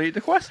 you've completed the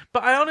quest.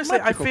 but I honestly,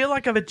 Magical. I feel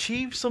like I've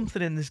achieved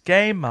something in this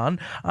game, man.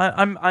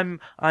 I'm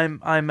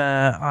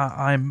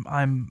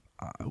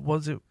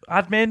was it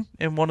admin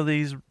in one of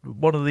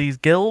these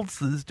guilds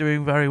that's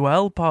doing very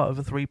well, part of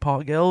a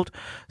 3-part guild.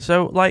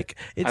 So like,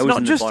 it's I was not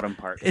in just the bottom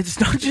part. it's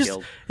not of the just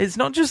guild. it's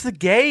not just the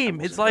game.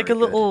 It's like a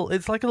very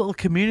good. little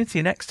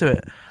community next to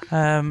it.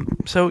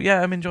 So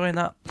yeah, I'm enjoying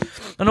that,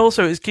 and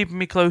also it's keeping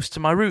me close to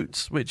my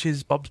roots, which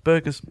is Bob's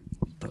Burgers.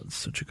 That's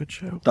such a good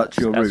show. That's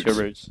your That's roots. your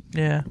roots.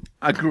 Yeah.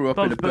 I grew up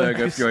in Bob's a burger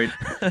Burgers. joint,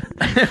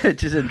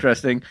 which is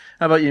interesting.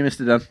 How about you,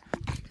 Mr. Dan?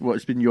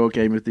 What's been your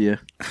game of the year?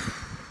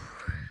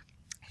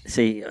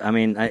 See, I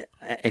mean,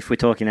 if we're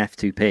talking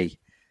F2P,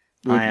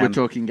 We're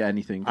talking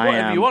anything.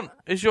 Whatever you want.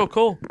 It's your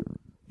call.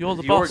 You're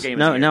the Your boss.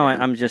 game.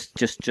 I'm just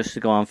to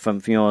go on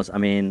from yours. I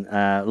mean,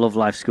 Love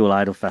Life School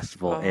Idol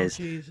Festival Oh, is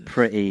Jesus.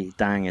 pretty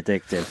dang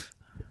addictive.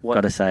 What-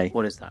 Gotta say,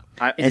 What is that?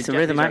 it's a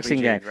rhythm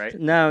action game. Right?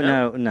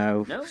 No,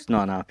 No? it's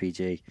not an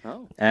RPG.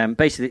 Oh.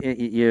 Basically,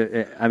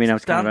 I mean, I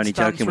was kind of only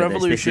Dance joking with this. This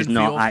Revolution is for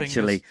not your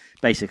actually, fingers.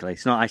 basically,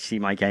 it's not actually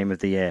my game of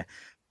the year,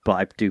 but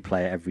I do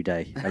play it every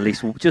day, at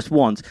least just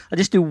once. I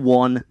just do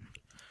one,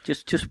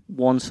 just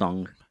one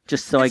song,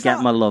 just so I Is get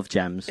that- my love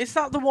gems. Is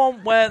that the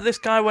one where this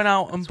guy went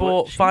out and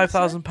bought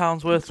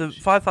 $5,000 worth of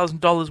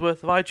 $5,000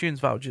 worth of iTunes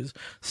vouchers,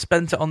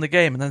 spent it on the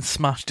game, and then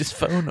smashed his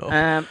phone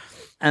up?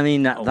 I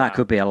mean, that wow.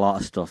 could be a lot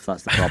of stuff.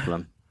 That's the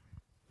problem.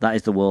 That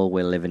is the world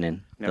we're living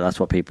in. Yep. That's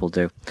what people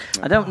do.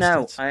 I don't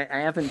know. Bastards. I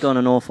haven't done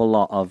an awful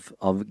lot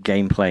of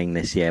game playing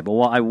this year, but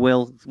what I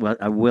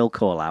will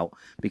call out,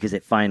 because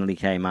it finally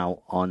came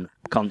out on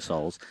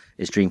consoles,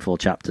 is Dreamfall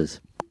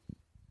Chapters.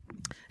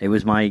 It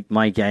was my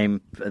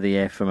game of the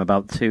year from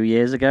about 2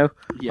 years ago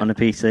on a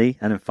PC,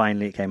 and then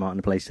finally it came out on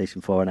the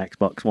PlayStation 4 and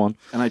Xbox One,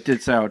 And I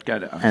did say I would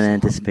get it. and then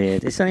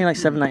disappeared. It's only like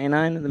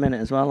 $7.99 at the minute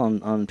as well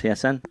on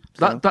PSN.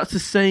 So. That's the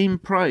same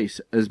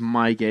price as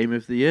my game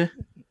of the year.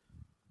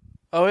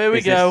 Oh, here we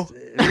Is go.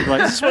 this,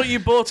 like, This is what you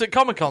bought at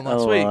Comic-Con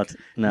last oh, week. Lord.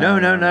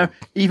 No.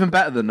 Even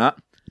better than that.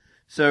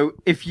 So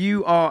if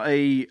you are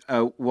a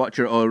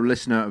watcher or a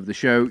listener of the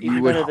show,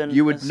 you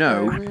would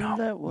know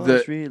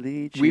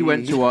that we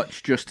went to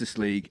watch Justice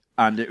League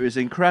and it was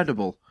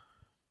incredible.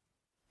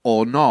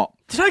 Or not.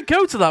 Did I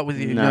go to that with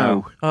you?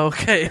 No.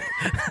 Okay.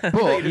 But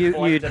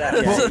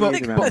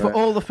But for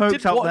all the folks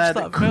Did out watch there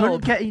that that couldn't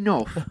film. get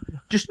enough,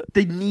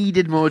 they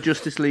needed more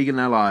Justice League in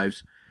their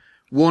lives,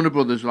 Warner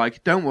Brothers were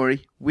like, don't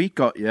worry, we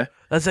got you.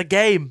 There's a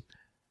game.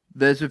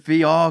 There's a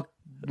VR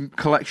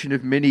collection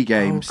of mini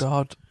games Oh,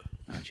 God.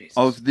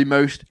 of the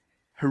most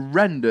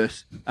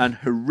horrendous and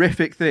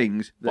horrific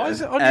things that Why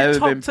is it have on ever your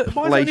been top?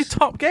 Why is it on your placed.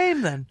 top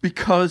game then?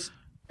 Because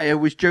I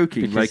was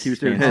joking, Because like he was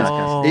doing being his.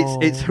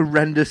 sarcastic. It's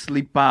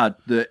horrendously bad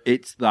that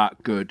it's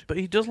that good. But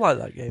he does like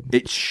that game.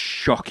 It's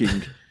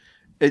shocking.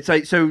 It's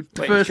like the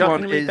Wait, first one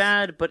shockingly is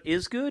bad, but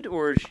is good,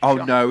 or oh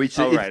no, it's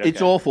right, it's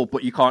okay. awful,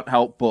 but you can't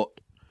help but.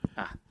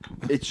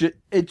 It's one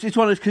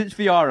of those because it's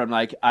VR. I'm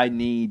like, I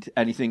need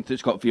anything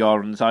that's got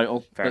VR on the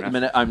title. Fair At enough. the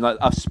minute, I'm like,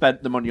 I've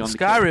spent the money on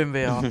Skyrim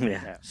VR.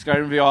 Yeah.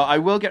 Skyrim VR. I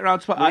will get around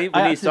to it. We need to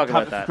actually talk have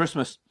about it for that.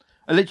 Christmas.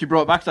 I literally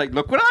brought it back. It's like,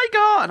 look what I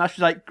got, and Ash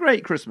was like,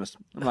 great Christmas.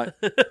 I'm like,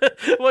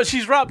 What?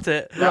 She's wrapped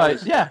it.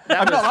 right, yeah.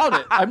 I'm not allowed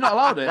it. I'm not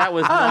allowed it. That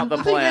was not And the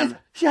thing plan. is,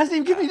 she hasn't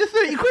even given me the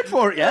 30 quid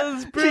for it yet.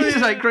 That's She's brilliant.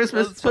 just like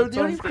Christmas. That's So the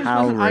only fantastic. Christmas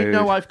How I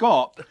know rude. I've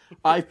got,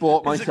 I've bought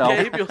It's myself.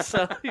 a game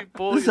yourself. You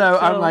bought So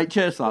yourself. I'm like,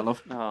 cheers for that,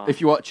 love. Oh.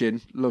 If you're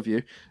watching, love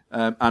you.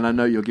 And I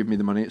know you'll give me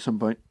the money at some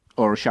point.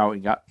 Or a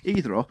shouting at.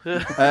 Either or.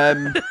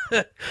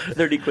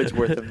 30 quid's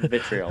worth of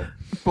vitriol.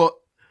 But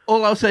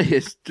all I'll say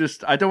is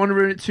just, I don't want to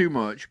ruin it too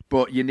much,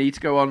 but you need to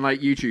go on like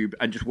YouTube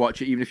and just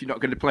watch it, even if you're not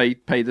going to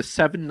pay the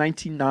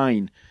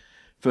 $7.99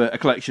 for a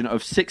collection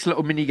of 6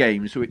 little mini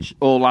games, which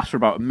all last for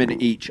about a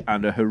minute each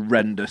and are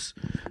horrendous.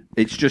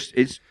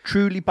 It's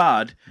truly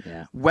bad.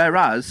 Yeah.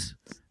 Whereas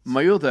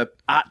my other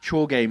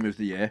actual game of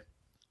the year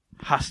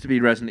has to be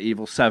Resident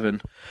Evil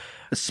 7,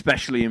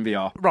 especially in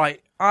VR.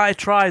 Right, I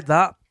tried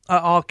that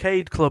at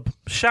Arcade Club.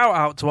 Shout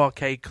out to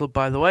Arcade Club,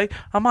 by the way.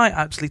 I might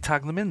actually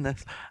tag them in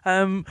this.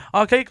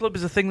 Arcade Club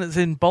is a thing that's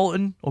in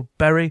Bolton or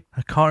Bury.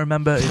 I can't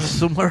remember. It's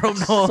somewhere up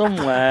north.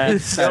 Somewhere.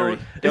 It's- Don't, Is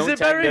don't it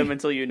tag Bury? them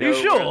until you Are know you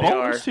sure? where they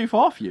are. Bolton's too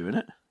far for you, isn't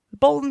it?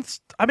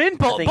 Bolton's. I'm in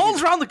Bolton. think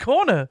Bolton's around the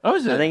corner. Oh,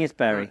 is it? I think it's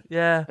Barry.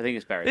 Yeah, I think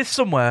it's Barry. it's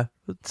somewhere.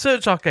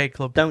 Search Arcade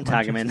Club. Don't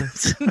tag him in.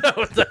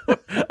 No.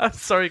 I'm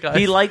sorry, guys.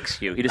 He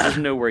likes you. He just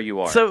doesn't know where you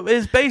are. So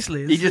it's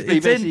basically He it's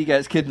basically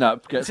gets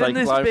kidnapped, it's gets in like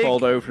this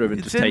blindfold big- over him and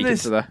it's just in taken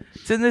this- to the.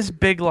 it's in this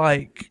big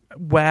like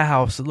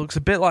warehouse that looks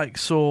a bit like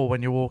Saw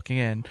when you're walking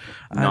in.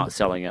 not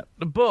selling it.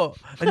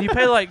 And you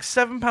pay like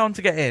 £7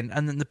 to get in,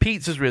 and then the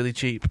pizza's really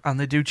cheap, and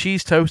they do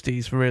cheese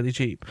toasties for really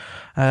cheap.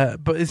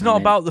 But it's not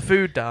about the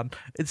food, Dan.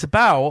 It's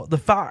about the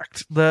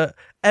fact that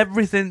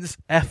everything's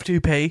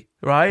F2P,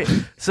 right?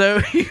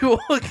 So you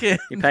walk in,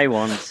 You pay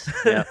once.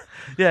 Yeah.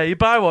 yeah, you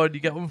buy one, you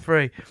get one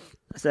free.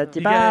 I said,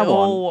 You buy get it one.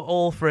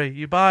 all free.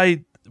 You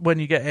buy when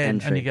you get in,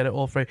 and Entry. you get it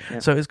all free. Yeah.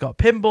 So it's got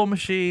pinball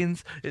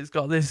machines. It's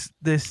got this.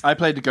 I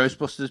played the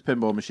Ghostbusters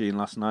pinball machine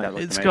last night. That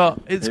looked It's amazing. got.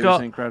 It It's was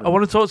got. incredible. I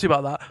want to talk to you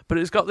about that, but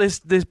it's got this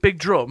big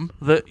drum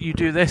that you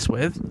do this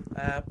with.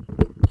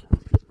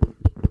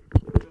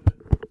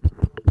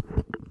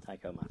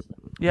 Taiko Master.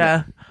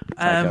 Yeah.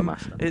 Psycho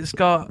Master. It's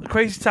got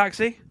Crazy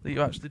Taxi that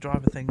you actually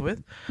drive a thing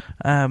with.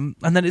 And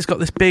then it's got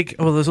this big,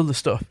 well, there's other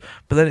stuff,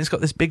 but then it's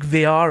got this big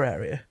VR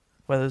area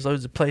where there's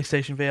loads of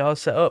PlayStation VR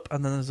set up,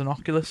 and then there's an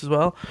Oculus as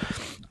well.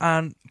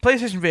 And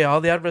PlayStation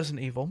VR, they had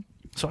Resident Evil.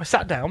 So I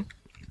sat down,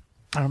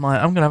 and I'm like,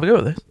 I'm going to have a go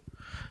at this.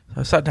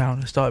 So I sat down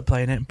and started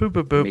playing it, and boop,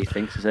 boop, boop.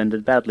 Methinks has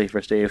ended badly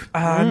for Steve.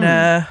 And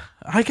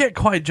I get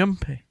quite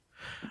jumpy.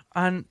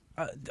 And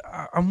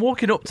I'm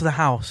walking up to the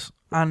house,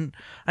 and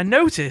I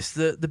notice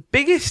that the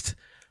biggest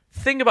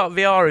thing about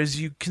VR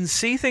is you can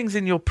see things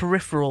in your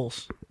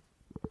peripherals,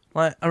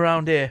 like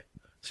around here.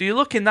 So you're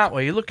looking that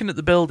way, you're looking at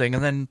the building,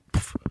 and then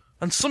poof,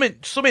 and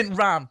something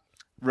ran.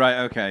 Right,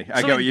 okay. I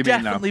Something get what you mean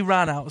now. definitely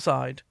ran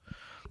outside.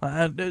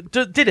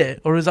 Did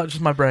it, or is that just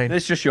my brain?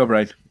 It's just your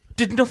brain.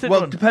 Did nothing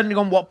Well, run? depending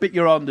on what bit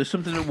you're on, there's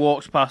something that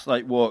walks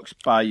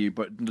by you,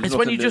 but there's It's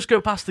when nothing you that- just go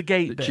past the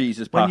gate that bit,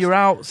 cheeses when past. you're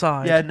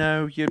outside. Yeah,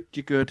 no, you're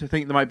good. I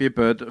think there might be a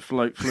bird that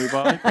flew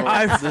by. but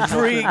I there's nothing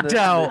freaked that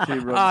out.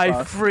 literally runs I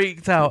past.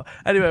 freaked out.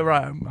 Anyway,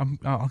 right,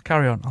 I'll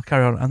carry on.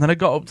 And then I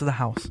got up to the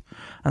house,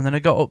 and then I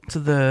got up to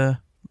the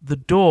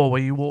door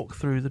where you walk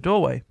through the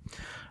doorway.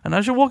 And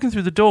as you're walking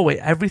through the doorway,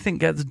 everything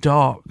gets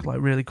dark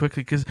like really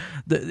quickly because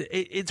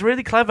it's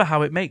really clever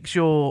how it makes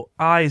your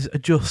eyes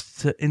adjust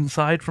to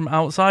inside from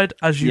outside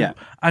as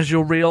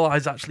your real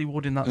eyes actually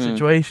would in that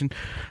situation.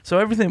 So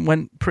everything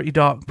went pretty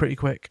dark pretty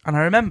quick. And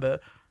I remember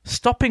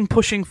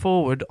pushing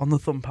forward on the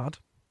thumb pad,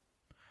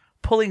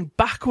 pulling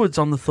backwards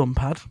on the thumb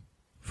pad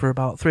for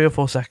about 3 or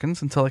 4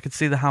 seconds until I could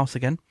see the house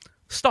again,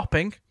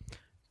 stopping,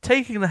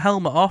 taking the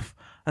helmet off,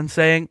 and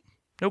saying,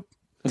 "Nope."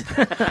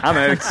 I'm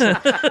out.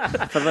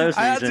 For those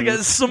I had to get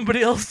reasons.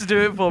 somebody else to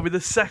do it for me.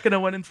 The second I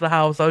went into the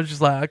house, I was just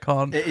like, I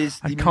can't. It is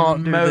I the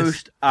can't do this.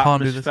 most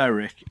Can't do this.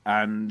 atmospheric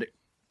and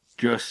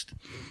just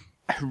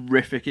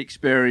horrific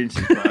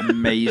experiences, but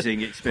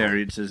amazing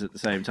experiences at the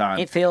same time.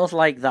 It feels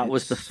like that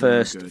was the It's so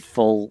first good.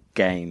 full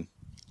game.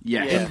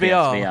 Yes. In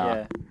VR.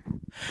 Yeah.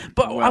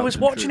 But Well I was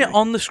and watching it truly.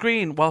 on the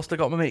screen whilst I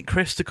got my mate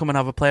Chris to come and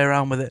have a play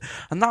around with it,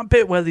 and that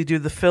bit where they do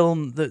the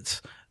film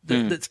that's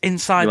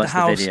inside You the watch the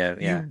house, video,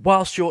 yeah.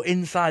 whilst you're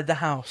inside the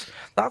house.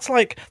 That's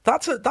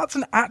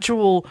an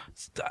actual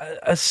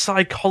a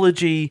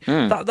psychology.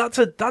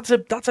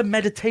 That's a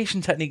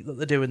meditation technique that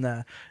they're doing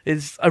there.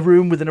 Is a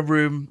room within a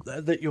room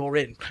that you're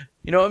in.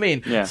 You know what I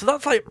mean? Yeah. So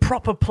that's like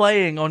proper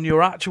playing on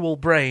your actual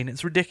brain.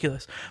 It's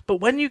ridiculous. But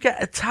when you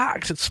get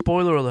attacked,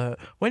 spoiler alert,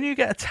 when you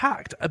get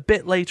attacked a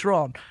bit later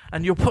on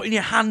and you're putting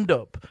your hand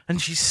up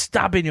and she's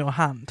stabbing your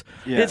hand,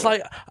 it's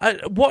like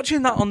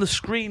watching that on the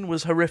screen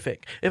was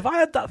horrific. If I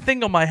had that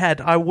thing on my head,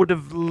 I would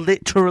have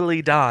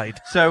literally died.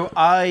 So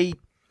I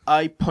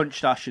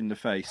punched Ash in the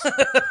face.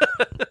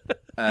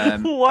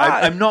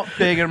 Why? I'm not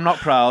big and I'm not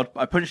proud,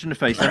 but I punched her in the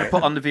face and I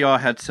put on the VR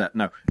headset.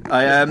 No.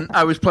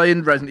 I was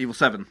playing Resident Evil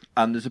 7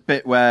 and there's a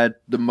bit where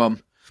the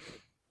mum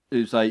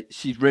who's like,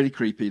 she's really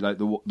creepy, like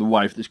the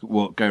wife that's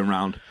going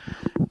around.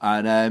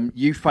 And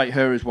you fight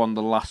her as one of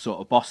the last sort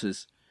of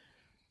bosses.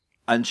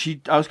 And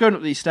I was going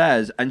up these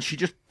stairs and she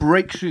just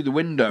breaks through the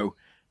window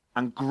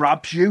and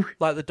grabs you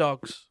Like the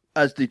dogs.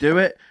 as they do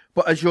it.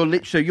 But as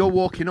you're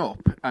walking up,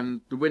 and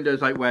the window's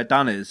like where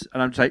Dan is,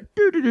 and I'm just like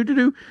do do do do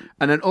do,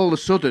 and then all of a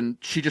sudden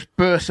she just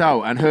bursts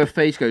out, and her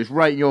face goes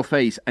right in your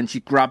face, and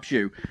she grabs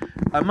you,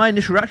 and my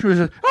initial reaction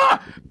was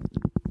ah,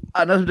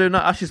 and as I'm doing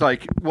that, Ash is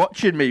like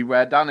watching me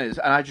where Dan is,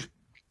 and I just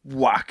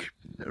whack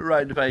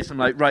right in the face. I'm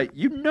like, right,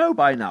 you know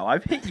by now,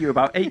 I've hit you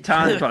about 8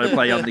 times trying to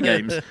play on the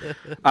games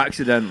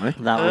accidentally.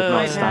 That would not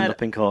I've stand had-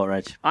 up in court,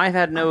 Reg. I've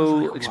had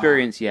no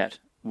experience yet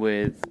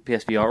with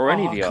PSVR or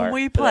any VR. Can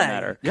we for that play?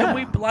 matter. Can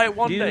we play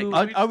one Do- day? Can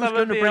I we was just have going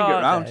to a bring it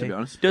VR around, day? to be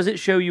honest. Does it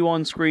show you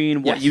on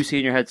screen what Yes. you see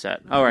in your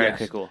headset? All right, Yes.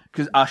 okay, cool.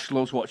 Because Ash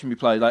loves watching me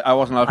play. Like I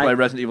wasn't allowed to play I-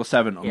 Resident Evil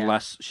 7 Yeah.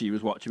 unless she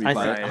was watching me I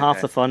play. think it. Right, half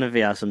okay. the fun of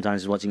VR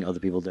sometimes is watching other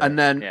people do it. And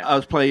then Yeah. I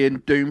was playing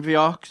Doom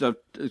VR because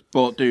I've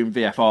bought Doom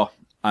VFR,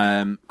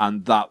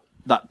 and that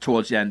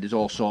towards the end is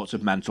all sorts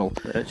of mental.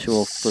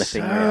 Virtual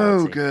flipping so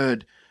reality.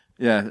 good.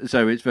 Yeah,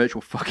 so it's virtual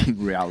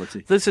fucking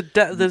reality. There's a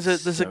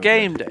So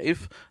game,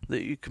 Dave,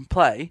 that you can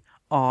play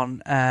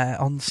on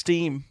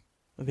Steam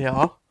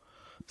VR,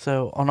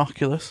 so on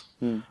Oculus.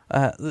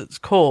 That's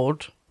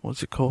called,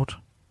 what's it called?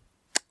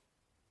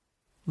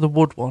 The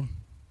wood one,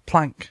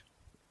 Plank.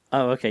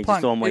 Oh, okay. Just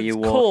Plank. the one where It's you're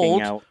walking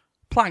called- out.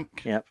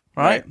 Plank. Yep.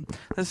 Right.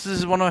 This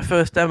is one of my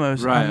first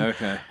demos. and-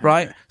 Okay.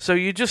 Right. So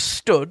you just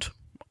stood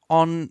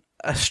on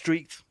a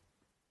street,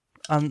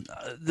 and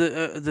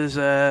there's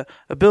a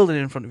building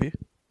in front of you,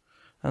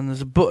 and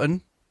there's a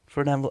button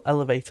for an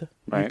elevator.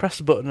 You Right. press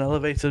the button, the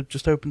elevator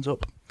just opens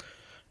up,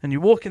 and you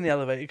walk in the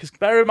elevator. Because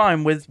bear in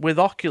mind, with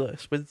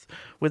Oculus,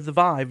 with the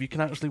Vive, you can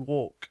actually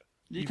walk.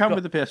 You You've can got-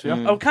 with the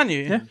PSVR. Oh, can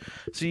you? Yeah.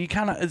 So you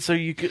can. So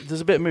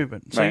there's a bit of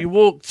movement. So Right. you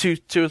walk two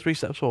or three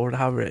steps forward,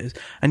 however it is,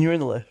 and you're in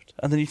the lift.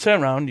 And then you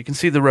turn around, you can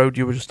see the road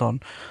you were just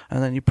on,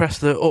 and then you press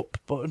the up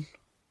button,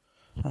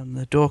 and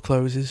the door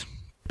closes.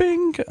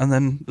 Bing! And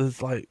then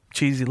there's like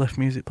cheesy lift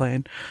music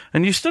playing,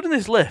 and you stood in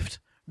this lift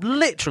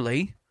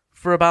literally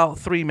for about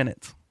 3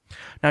 minutes.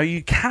 Now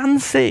you can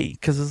see,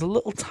 because there's a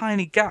little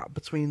tiny gap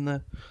between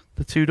the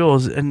two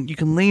doors, and you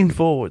can lean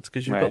forwards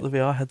because you've got Right. the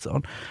VR headset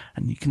on,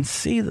 and you can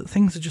see that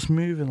things are just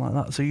moving like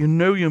that. So you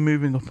know you're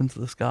moving up into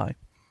the sky.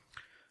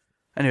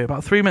 Anyway,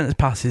 about 3 minutes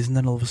passes, and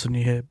then all of a sudden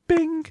you hear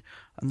bing,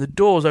 and the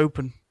doors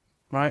open,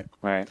 right?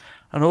 Right.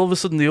 And all of a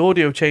sudden the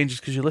audio changes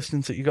because you're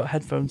listening to it. You got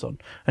headphones on,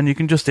 and you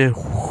can just hear.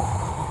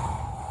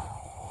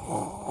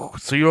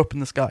 So you're up in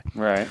the sky,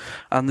 Right.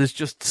 and there's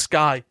just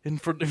sky in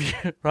front of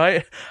you,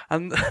 right?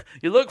 And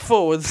you look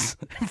forwards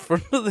in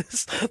front of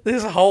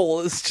this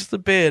hole that's just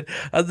appeared,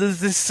 and there's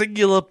this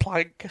singular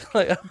plank,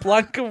 like a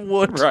plank of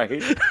wood,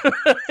 Right.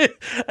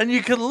 and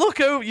you can look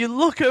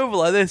over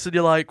like this, and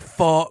you're like,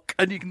 fuck,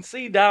 and you can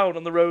see down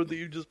on the road that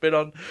you've just been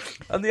on,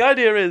 and the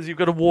idea is you've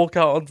got to walk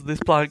out onto this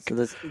plank. So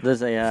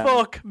there's a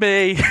Fuck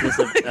me. there's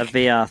a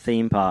VR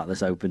theme park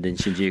that's opened in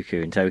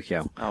Shinjuku in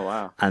Tokyo, Oh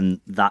wow. and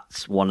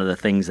that's one of the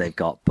things they've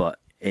got. But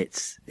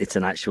it's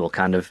an actual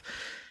kind of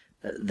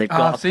they've Oh,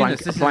 got I've seen this.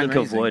 a This is plank of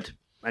amazing. wood,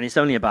 and it's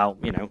only about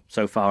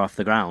so far off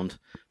the ground,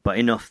 but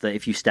enough that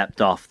if you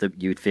stepped off,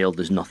 that you would feel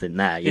there's nothing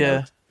there. You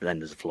know, then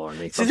there's a floor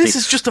underneath. See, this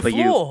is just a But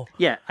floor.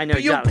 Yeah, I know But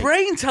exactly. your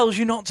brain tells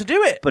you not to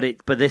do it. But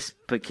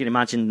can you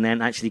imagine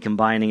then actually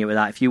combining it with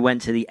that? If you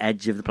went to the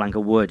edge of the plank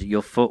of wood,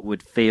 your foot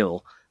would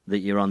feel that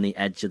you're on the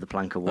edge of the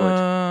plank of wood.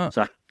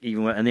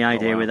 And the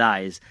idea with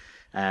that is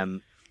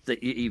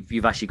that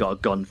you've actually got a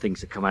gun,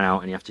 things are coming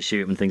out, and you have to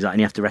shoot them, things like, and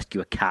you have to rescue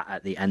a cat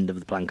at the end of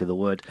the plank of the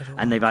wood.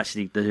 And there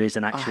is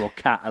an actual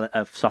cat,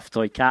 a soft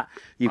toy cat.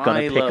 You've got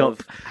to pick love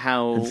up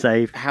how and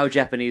save. how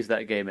Japanese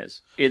that game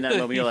is. In that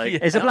moment, you're like,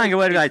 It's a plank of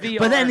wood, it's guys.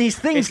 But then these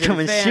things it's come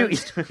and shoot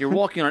advanced, you. You're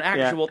walking on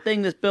an actual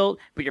thing that's built,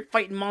 but you're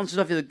fighting monsters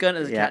off you with a gun and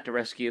there's a Yeah. cat to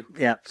rescue.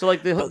 Yeah. So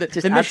like the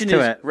just the mission adds to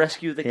is it.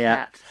 rescue the Yeah.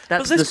 cat.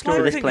 That's But the this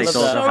story. This thing place is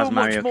also so has much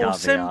Mario more Kart VR,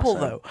 simple, so,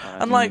 though.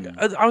 And like,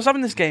 I was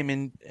having this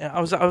game I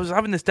was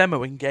having this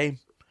demo in game,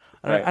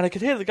 Right. and I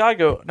could hear the guy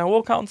go, "Now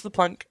walk out onto the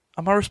plank."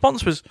 And my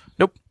response was,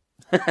 "Nope."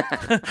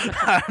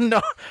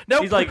 No.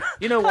 He's like,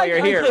 you know why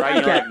you're here, right?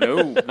 You're like,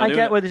 no. I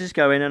get where this is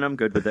going, and I'm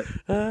good with it.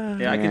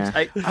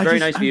 Very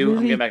nice view.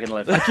 I'm getting back in the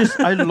lift.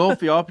 I love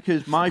VR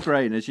because my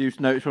brain, as you've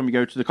noticed when we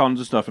go to the cons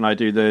and stuff, and I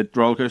do the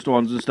roller coaster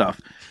ones and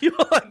stuff. You're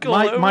like all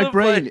over My the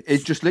brain place.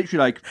 is just literally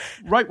like,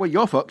 right, well,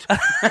 you're fucked.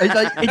 It's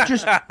like it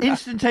just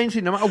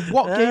instantaneously, no matter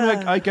what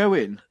game I go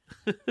in,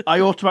 I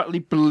automatically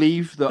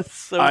believe that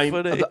so funny.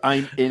 that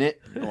I'm in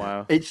it.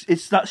 Wow.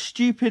 It's that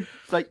stupid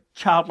like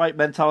childlike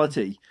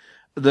mentality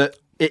that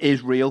it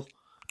is real.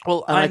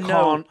 Well, And I know.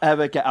 can't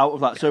ever get out of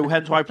that. So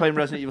hence why playing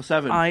Resident Evil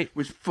 7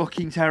 was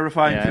fucking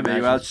terrifying Yeah, for me.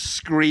 imagine. I was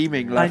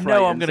screaming I left,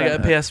 know right, I'm and going to get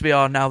a centre.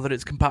 PSVR now that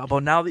it's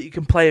compatible. Now that you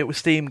can play it with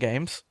Steam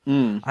games,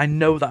 I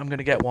know that I'm going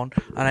to get one,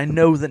 and I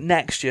know that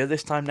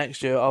this time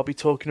next year, I'll be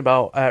talking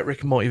about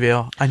Rick and Morty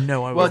VR. I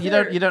know I will. Well, you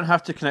don't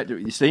have to connect it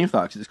with your Steam for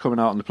that because it's coming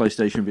out on the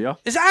PlayStation VR.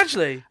 Is it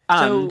actually?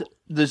 And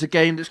there's a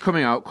game that's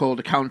coming out called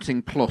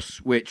Accounting Plus,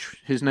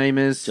 which his name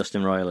is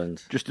Justin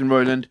Roiland. Justin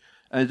Roiland,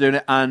 and doing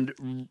it.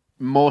 And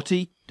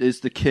Morty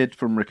is the kid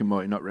from Rick and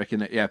Morty, not Rick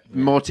in it. Yeah,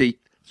 Morty.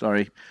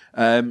 Sorry,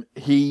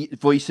 he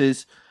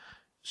voices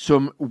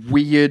some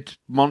weird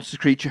monster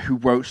creature who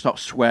won't stop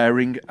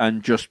swearing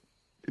and just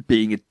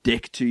being a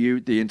dick to you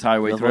the entire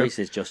way The through. voice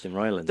is Justin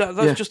Roiland. That's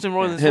Yeah. Justin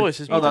Roiland's Him.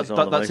 voice, isn't Oh, it? that's, He does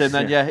all the that's him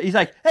then, voices, yeah. He's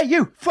like, hey,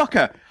 you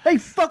fucker! Hey,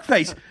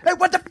 fuckface! Hey,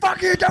 what the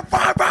fuck are you doing?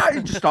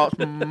 He just starts...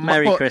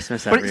 Merry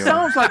Christmas, But it everyone.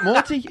 sounds like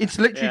Morty. It's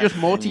literally just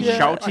Morty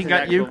shouting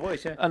That's at an you. actual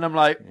voice, yeah. And I'm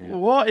like,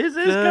 what is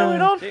this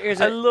going on? Here's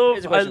I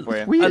here's a question for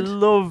you. Weird.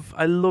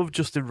 I love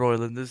Justin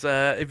Roiland. There's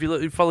if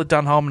you follow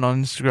Dan Harmon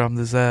on Instagram,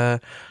 there's a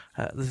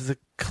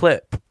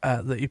clip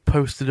that he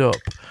posted up,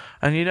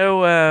 and you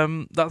know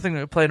that thing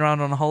that we're playing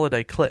around on a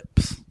holiday,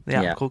 Clips, the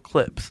app Yeah. called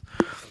Clips,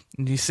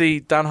 and you see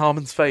Dan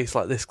Harmon's face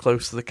like this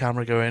close to the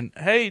camera, going,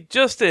 "Hey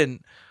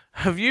Justin,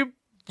 have you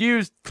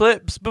used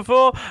Clips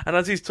before?" And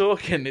as he's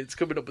talking, it's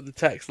coming up with the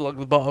text along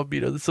the bottom,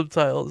 the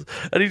subtitles,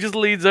 and he just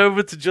leans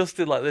over to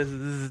Justin like this. This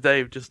is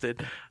Dave, Justin,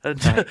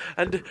 and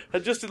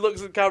and Justin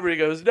looks at the camera and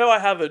he goes, "No, I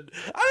haven't."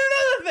 And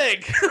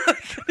another thing,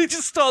 he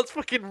just starts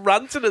fucking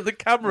ranting at the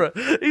camera.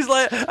 He's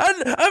like, "And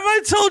have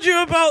I told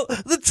you about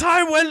the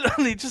time when?"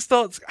 And he just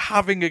starts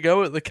having a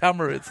go at the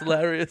camera. It's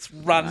hilarious,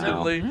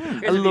 randomly. I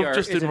Here's love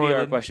Justin here's a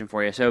VR Roiland. question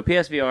for you. So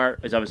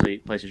PSVR is obviously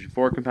PlayStation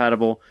 4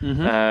 compatible.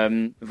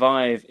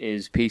 Vive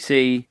is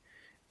PC.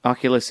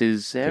 Oculus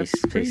is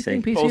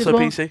PC. Also as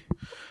well? PC.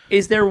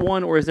 Is there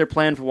one, or is there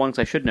plan for one? Because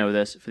I should know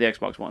this for the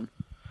Xbox One,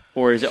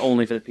 or is it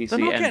only for the PC? They're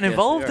not and getting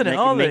involved in it, PSVR?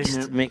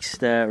 are they?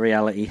 Mixed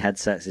reality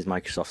headsets is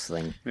Microsoft's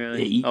thing.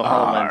 Really? Oh,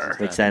 HoloLens.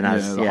 Which is then that.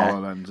 has the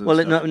HoloLens and well,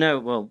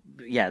 stuff. well,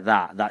 yeah,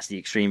 that's the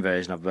extreme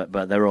version of it.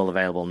 But they're all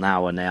available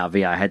now, and they are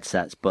VR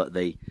headsets. But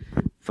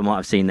from what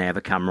I've seen, they have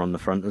a camera on the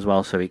front as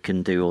well, so it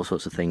can do all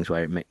sorts of things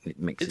where it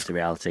mixes the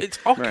reality. It's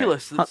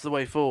Oculus that's the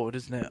way forward,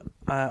 isn't it?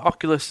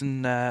 Oculus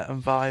and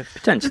Vive. The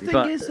Potentially, thing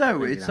but is,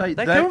 though, it's like...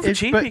 They're going for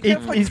cheap. You get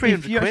them for like 300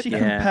 if you actually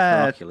quid. Yeah, for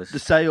compare Oculus. the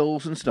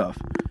sales and stuff,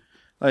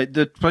 like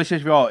the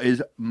PlayStation VR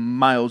is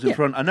miles in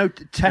front. I know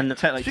And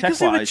tech-wise, because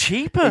they were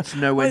cheaper. it's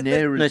nowhere Like,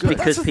 near no, as it's good.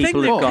 because That's the thing,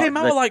 people they have got came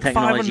out the at like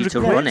technology 500 to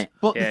quid. run it.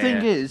 But the Yeah, thing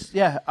yeah. is,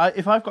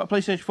 if I've got a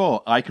PlayStation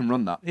 4, I can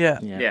run that. Yeah.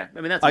 Yeah,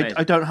 I mean that's amazing.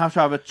 I don't have to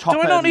have a top.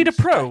 Do I not need a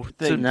pro to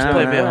thing.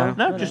 play VR?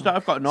 No, just that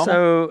I've got a normal.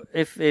 So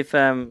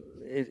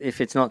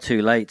if it's not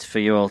too late for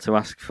you all to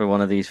ask for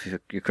one of these for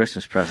your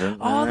Christmas present,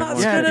 Oh, then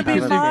that's everyone gonna should be have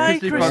because it. my they've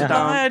Christmas- gone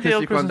down, my ideal because they've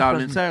gone Christmas down in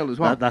present. sale as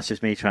well. That's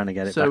just me trying to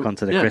get it So, back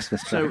onto the yeah.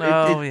 Christmas So present.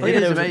 Oh, it yeah. is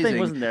There was a thing, amazing.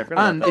 wasn't there?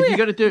 And if you're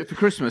going to do it for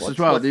Christmas as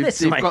well, what's they've, this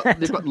they've, in my got, head?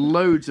 they've got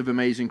loads of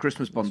amazing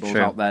Christmas bundles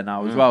True. out there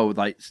now as well.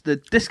 Like the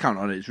discount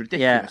on it is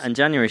ridiculous. Yeah, and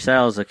January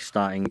sales are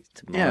starting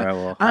tomorrow.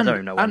 Or, I don't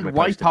even know when and we're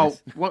posting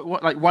Wipeout, this. what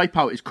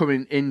Wipeout is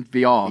coming in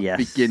VR Yes,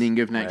 beginning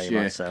of next very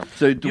year. much so.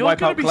 the You're Wipeout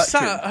going to be collection.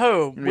 sat at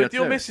home in with VR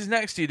your too. missus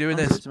next to you doing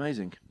Oh, this. it's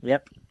amazing.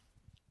 Yep.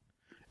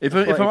 If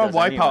That's I'm what on it does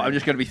Wipeout, anyway. I'm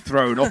just going to be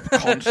thrown up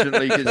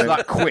constantly because it's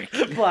that quick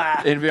in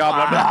VR.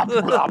 Blah,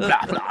 blah, blah,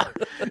 blah, blah.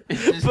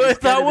 It's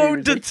But that gonna be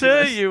won't deter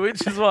ridiculous. you,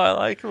 which is what I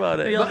like about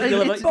it. You'll have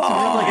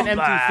like an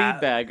empty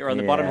feed bag around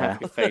the bottom half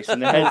of your face,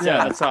 and the head's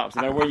out the top.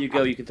 So no matter where you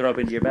go, you can throw up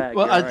into your bag.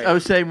 Well, You're all right. I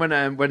was saying when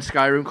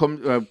Skyrim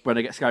comes, when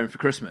I get Skyrim for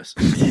Christmas,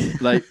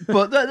 like,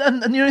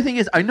 and the only thing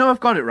is, I know I've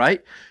got it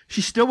right.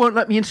 She still won't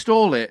let me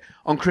install it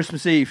on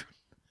Christmas Eve.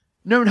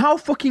 Knowing how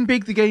fucking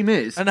big the game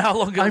is, And how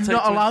long it'll I'm take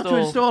not to allowed to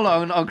install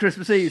it on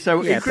Christmas Eve.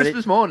 So Yeah, in but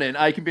Christmas morning,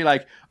 I can be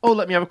like, "Oh,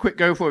 let me have a quick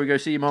go before we go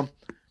see your mom."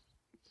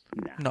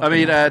 Not I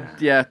mean,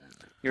 yeah.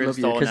 You're love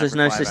you. installing Because that there's for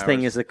no 5 such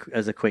thing hours.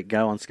 as a quick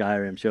go on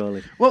Skyrim,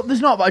 surely. Well, there's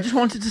not, but I just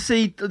wanted to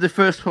see the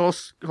first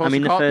horse I mean,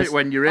 and the cart first- bit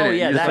when you're in Oh, it.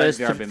 yeah, The that first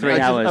would be 3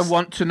 amazing. hours. I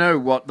want to know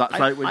what that's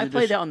like when I you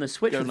played just that on the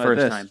Switch for going the like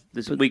first this. time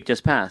this week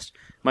just passed.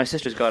 My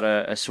sister's got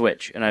a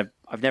Switch, and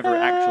I've never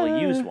actually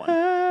used one,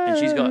 and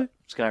she's got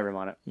Skyrim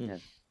on it. Yeah,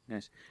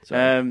 nice.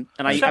 And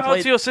I Shout out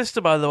played. to your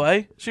sister, by the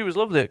way. She was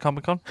lovely at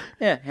Comic Con.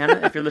 Yeah, Hannah,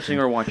 if you're listening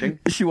or watching.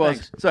 She was.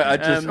 Thanks. So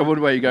I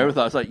wonder where you go with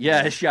that. I was like,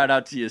 yeah, shout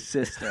out to your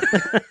sister.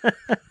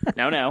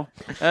 Now.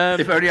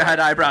 If only I had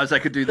eyebrows, I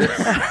could do this.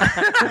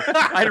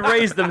 I'd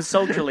raise them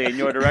sulkily in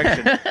your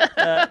direction.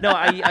 No,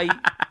 I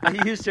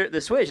used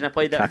the Switch and I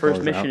played that Cackles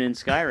first mission out. in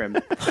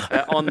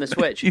Skyrim on the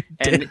Switch.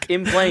 And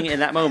in playing it in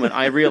that moment,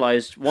 I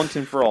realized once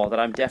and for all that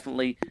I'm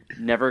definitely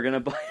never going to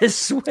buy a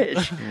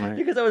Switch.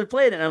 Because I was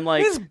playing it and I'm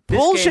like, It's this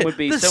bullshit. game would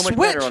be The so much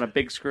Switch- better on a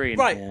big screen.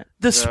 Right. Yeah.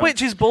 The So-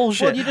 Switch is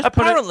bullshit. Well, you just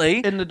Apparently,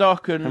 put it in the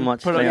dock and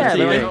watch put it on it. Yeah,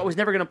 your but TV. I was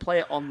never going to play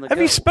it on the have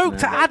go. you spoke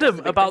to No. That's Adam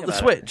the big about thing the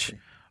about it. Switch?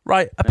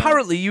 Right.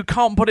 Apparently, you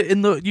can't put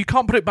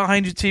it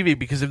behind your TV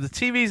because if the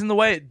TV's in the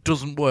way, it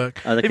doesn't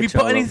work. Oh, the if you put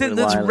controller anything with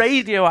the that's wireless.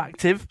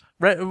 radioactive,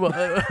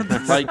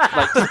 like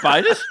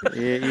spiders.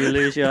 You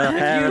lose your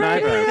hair and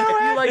If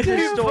eyebrows. you like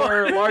to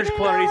store large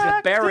quantities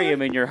of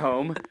barium in your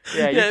home, you if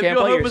can't you're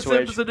play your Homer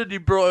Switch. Simpson and you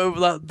brought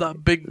over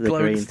that big The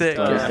glowing green stick. stick.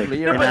 Yeah. Stick.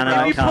 Yeah, but Inanimate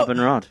if you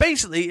carbon rod.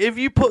 Basically, if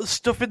you put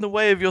stuff in the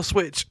way of your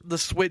Switch, the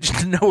Switch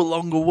no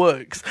longer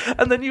works.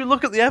 And then you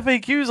look at the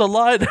FAQs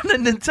online,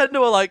 and then Nintendo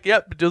are like,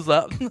 "Yep, it does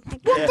that."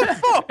 What the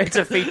fuck? It's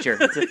a feature.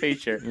 It's a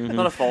feature.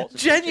 Not a fault.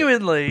 It's a feature.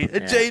 Genuinely,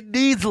 it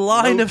needs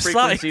line Low of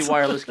sight. frequency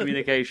wireless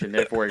communication,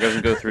 therefore it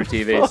doesn't go through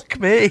TVs. Fuck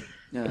me.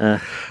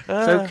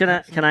 So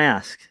can I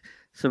ask?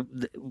 So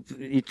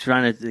you're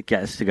trying to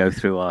get us to go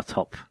through our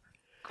top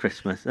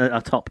Christmas,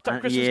 our top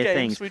Christmas year games,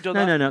 things. we've done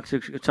No, that. no. So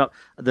top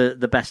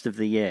the best of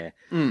the year.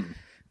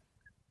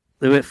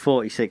 They were at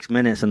 46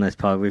 minutes on this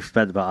pod. We've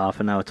spent about half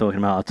an hour talking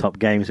about our top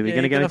games. Are we Yeah,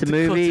 going to you're go gonna into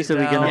have to cut movies? it Or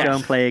are we going to down. go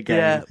and play a game?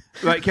 Yeah,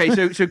 Right.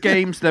 Okay. So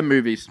games, then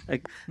movies.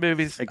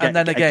 movies, A and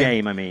then a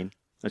game. I mean,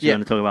 if Yeah. you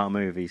want to talk about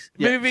movies.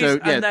 Yeah, Movies, so,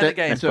 and then a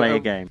game. Let's So, play a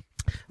game.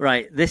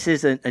 Right, this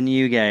is a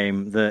new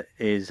game that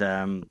is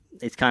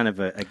it's kind of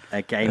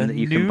a game A that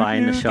you can new buy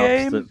in the shops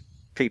game? that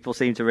people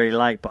seem to really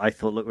like, but I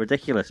thought looked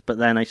ridiculous. But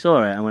then I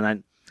saw it and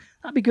went,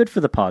 that'd be good for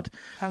the pod.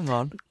 Hang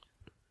on.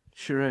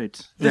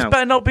 Charades. This No.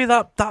 better not be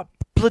that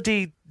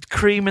bloody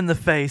cream in the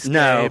face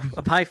No, game.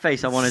 a pie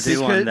face I want to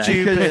do one day.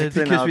 Stupid.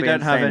 Then Because I'll we be don't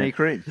have insane. any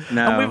cream.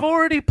 No, And we've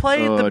already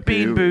played Oh, the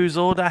Bean do we?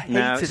 Boozled. I hated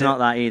no, it's it. not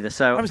that either.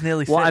 So I was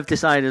nearly what sick. I've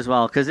decided as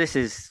well, because this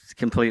is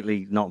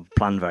completely not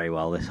planned very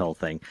well, this whole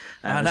thing.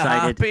 I've And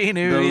decided Happy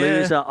New the Year.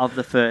 loser of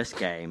the first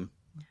game,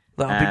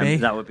 That'll be me.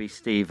 that would be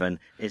Stephen,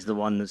 is the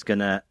one that's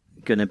gonna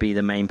be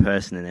the main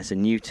person in this,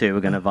 and you two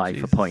are gonna vie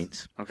for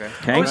points. Okay.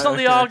 Okay. Oh, it's not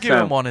the arguing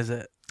So- one, is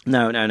it?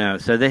 No.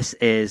 So this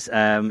is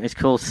it's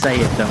called Say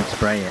It, Don't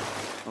Spray It.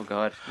 Oh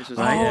God. This was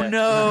Oh yeah.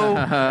 no!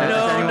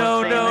 anyone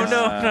No!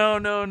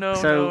 seen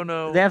this? So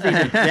No! they have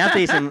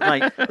these in,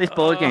 like, this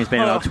board game's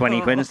been about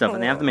 20 quid and stuff,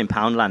 and they have them in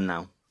Poundland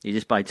now. You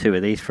just buy 2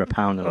 of these for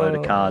 £1 and a load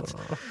of cards.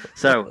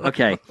 So,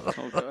 okay, Oh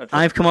God.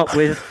 I've come up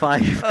with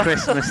 5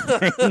 Christmas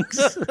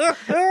things.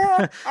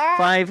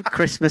 5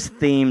 Christmas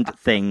themed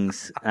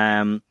things.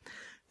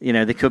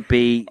 They could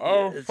be.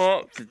 Oh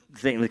fuck!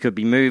 There could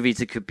be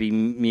movies. It could be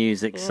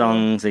music,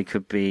 songs. It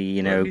could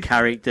be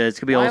characters. It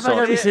could be Why all have I got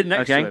to sorts. sit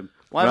next Okay? to him?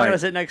 Why have I Right. got to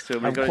sit next to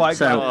him? I'm He's quite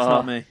So- glad it's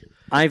not me.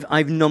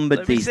 I've numbered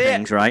Let me these see it.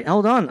 things, right?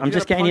 Hold on, I'm You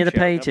just gotta getting you the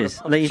punch it. I'm pages.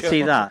 gonna Let you punch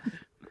see it. that.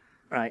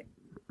 Right.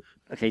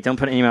 Okay, don't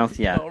put it in your mouth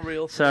yet. Not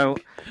real. So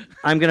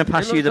I'm going to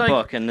pass It you the looks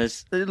like- book, and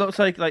there's It looks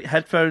like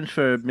headphones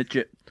for a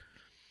midget.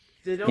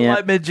 They don't Yeah.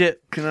 like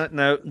midget. Can I?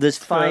 No.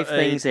 5 for a-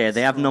 things here.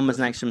 They have numbers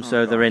next to them,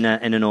 so they're in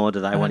an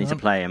order that I want you to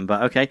play in.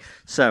 But okay,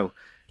 so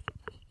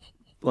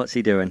what's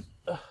he doing?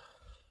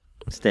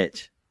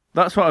 Stitch.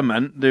 That's what I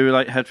meant. They were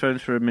like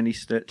headphones for a mini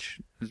Stitch.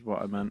 Is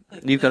what I meant.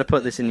 You've got to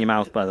put this in your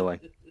mouth, by the way.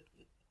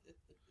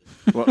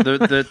 What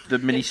the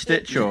mini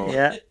Stitch or?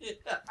 Yeah.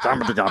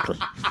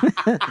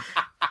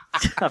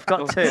 I've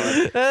got 2. Do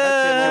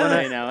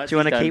you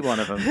want to keep one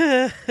of them?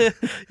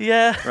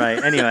 Yeah.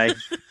 Right. Anyway,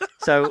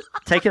 so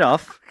take it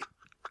off,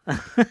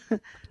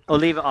 or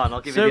leave it on.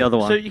 I'll give you the other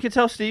one. So you can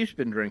tell Steve's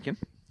been drinking.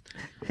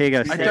 Here you go.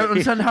 I Steve. don't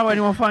understand how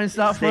anyone finds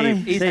that funny.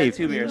 Steve. He's had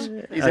 2 beers.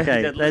 He's had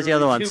Okay, there's the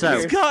other one. literally 2 So-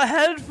 beers. He's got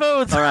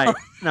headphones. All right.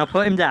 Now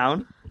put him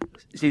down.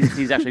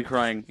 He's actually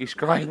crying. He's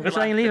crying. That's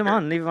fine. Leave him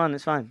on. Leave him on.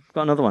 It's fine.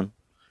 Got another one.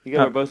 You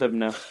got both of them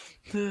now.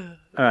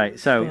 All right.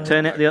 So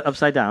turn it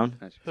upside down,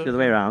 the other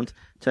way around.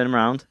 Turn him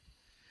around.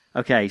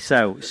 Okay.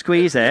 So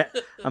squeeze it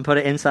and put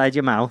it inside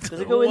your mouth. Does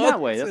it go in that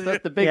way?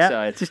 That's the big Yeah.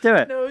 side. Just do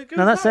it. No, it goes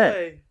No, that's that it.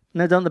 way.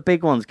 No, don't the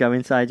big ones go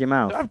inside your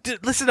mouth?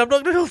 Listen, I'm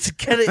not going to be able to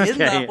get it in Okay.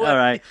 that way. All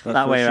right. That's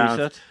that what way she around.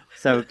 said.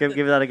 So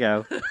give that a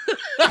go.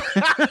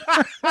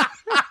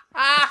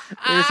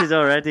 This is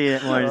already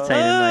more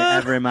entertaining than I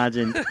ever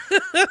imagined.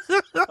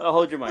 I'll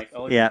hold your mic.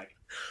 Yeah.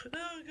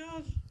 Oh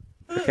god.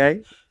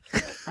 Okay.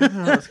 I don't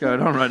know what's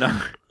going on right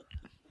now.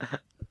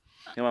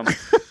 Come on. Put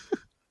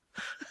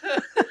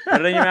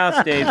it in your mouth,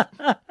 Steve.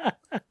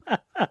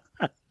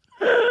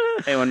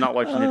 Anyone not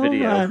watching the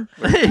video?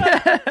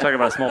 Talking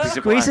about a small piece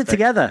of Squeeze it plastic.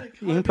 together.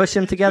 You can push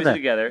them Squeeze it together.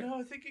 together. No,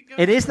 I think it goes.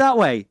 It is that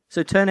way.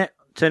 So turn it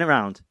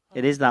round.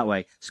 It is that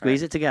way.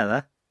 Squeeze it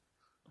together.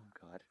 Oh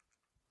God.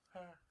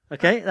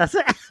 Okay, that's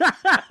it.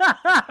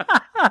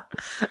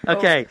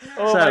 Okay,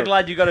 Oh, so I'm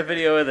glad you got a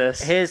video of this.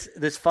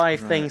 there's 5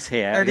 things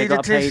here. I They've need got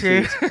a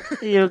tissue. pages.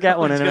 You'll get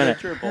one in a minute.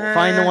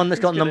 Find the one that's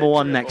got He's number gonna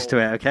 1 dribble. next to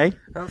it. Okay.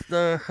 That's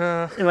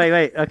the.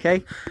 Wait.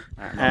 Okay.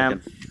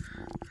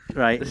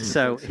 Right.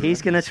 So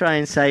he's going to try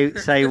and say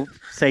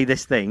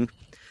this thing.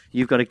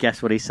 You've got to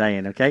guess what he's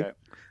saying. Okay.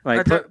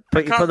 Right. Put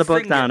the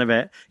book down a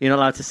bit. You're not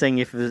allowed to sing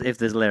if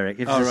there's lyric.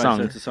 If it's a song.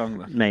 So it's a song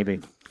then. Maybe.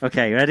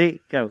 Okay.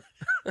 Ready? Go.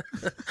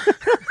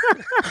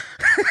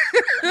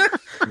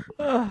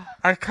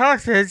 A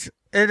cottage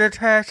in a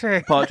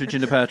turtle. Partridge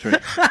in a pear tree.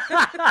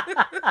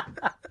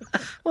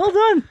 Well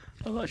done.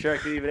 I'm not sure I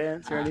can even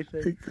answer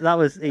anything. That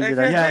was easy. I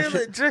Then. can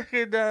feel it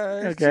dripping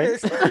down. Okay.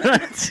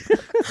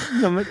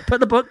 No, put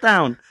the book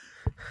down.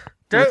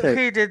 Don't That's it.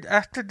 feed it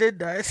after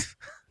midnight.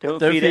 Don't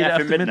feed it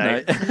after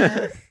midnight.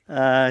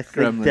 I think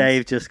Gremlins.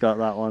 Dave just got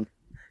that one.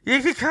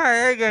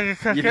 Yippee-ki-yay,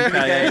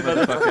 Yippee-ki-yay,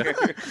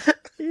 motherfucker.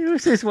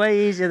 This is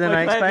way easier than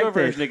I Can I have your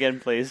version expected. again,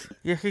 please?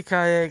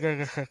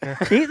 Yippee-ki-yay.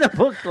 Keep the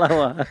book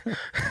lower.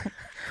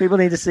 People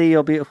need to see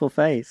your beautiful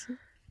face.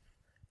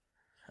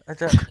 I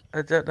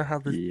don't know how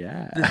this.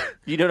 Yeah.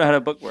 You don't know how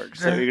a book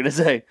works, so you're going to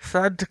say.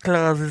 Santa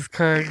Claus is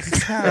coming to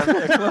town.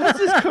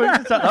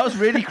 That was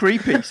really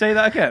creepy. Say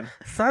that again.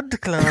 Santa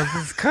Claus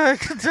is coming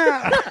to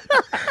town.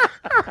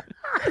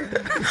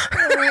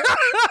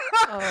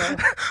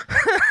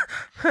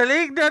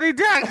 Feliz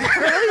Navidad.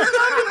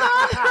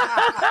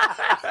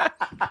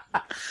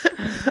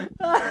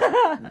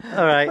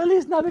 All right.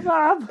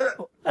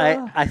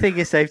 I think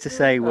it's safe to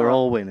say we're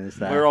all winners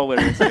there. We're all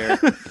winners here.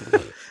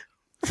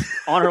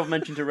 Honorable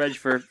mention to Reg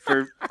for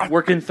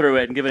working through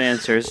it and giving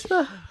answers.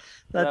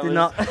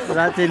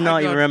 That did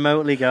not even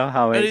remotely go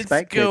how I I need to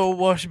expected. go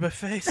wash my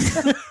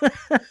face.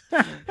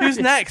 Who's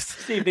next?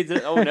 Steve needs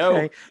it. Oh no.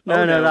 Okay.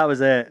 No, that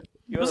was it.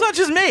 Was that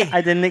just me?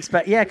 I didn't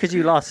expect. Yeah, because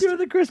you lost. You're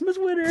the Christmas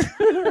winner.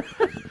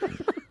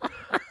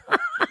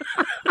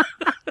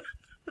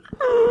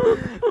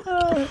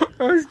 That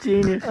was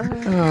genius.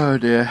 Oh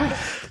dear.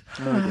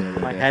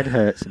 My head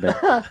hurts a bit.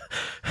 That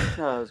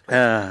was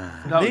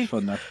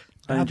fun though.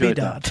 I enjoyed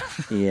that.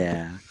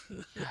 Yeah.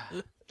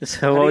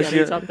 So How what do was you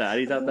your top that? How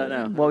do you top that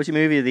now? what was your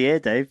movie of the year,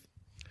 Dave?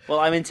 Well,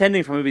 I'm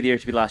intending for movie of the year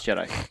to be Last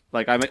Jedi.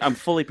 Like I'm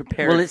fully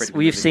prepared. Well, for it's it to be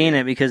we've movie of the seen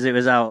year. it because it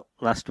was out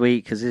last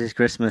week because this is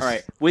Christmas. All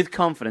right, with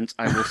confidence,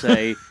 I will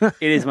say it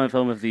is my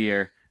film of the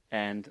year,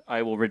 and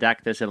I will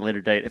redact this at a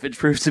later date if it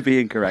proves to be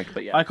incorrect.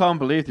 But yeah, I can't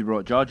believe they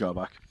brought Jar Jar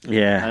back.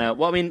 Yeah.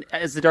 well, I mean,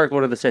 as the Dark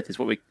Lord of the Sith is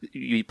what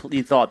you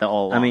thought that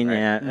all along. I mean, right?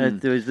 yeah.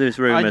 There's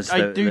rumors.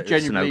 I that, do that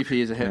genuinely Snoke- believe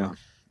he is a hitman. Yeah.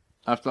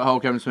 After the whole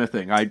Kevin Smith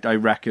thing, I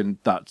reckon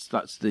that's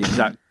the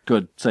exact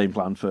good same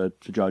plan for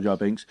Jar Jar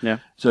Binks. Yeah.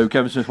 So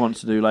Kevin Smith wants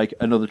to do like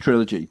another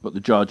trilogy, but the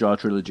Jar Jar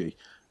trilogy,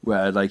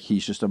 where like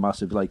he's just a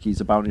massive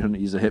he's a bounty hunter,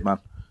 he's a hitman,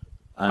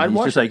 and I'd he's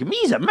watch just like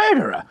he's a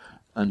murderer,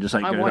 and just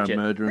like I'd going watch around it.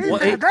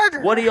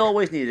 murdering. What he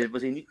always needed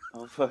was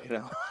oh fucking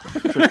hell. So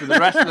for the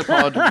rest of the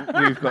pod,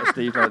 we've got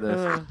Steve like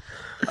this.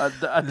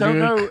 I don't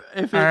know if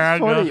it's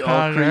funny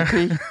or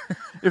creepy.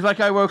 If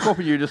like I woke up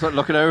and you just like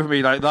looking over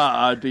me like that,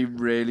 I'd be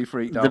really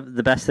freaked out.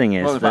 The best thing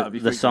is Well, in fact, I'd be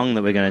the freaked song out.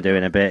 that we're going to do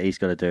in a bit. He's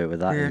got to do it with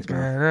that. in as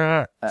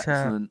well.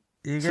 Excellent.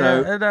 You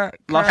So, get that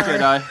Last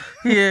car. Jedi.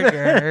 You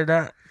get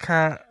that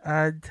car.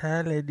 I'm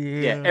telling you.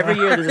 Yeah, every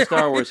year there's a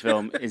Star Wars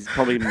film is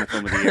probably my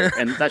film of the year,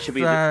 and that should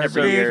be every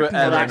So year for the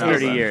forever next now,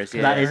 30 then. years.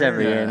 Yeah. That is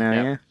every year now.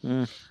 Yeah.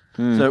 Yeah.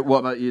 Mm. So what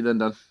about you then,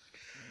 Dan?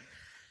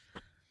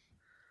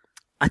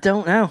 I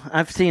don't know.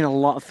 I've seen a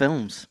lot of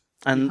films,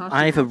 and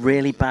I have a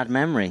really bad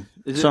memory.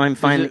 So I'm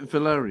finding. Is it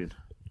Valerian?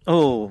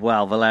 Oh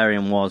well,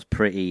 Valerian was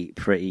pretty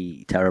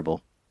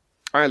terrible,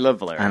 I love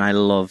Valerian. and I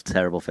love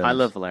terrible films. I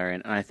love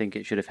Valerian, and I think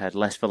it should have had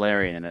less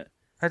Valerian in it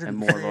I and didn't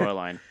more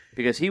Laureline.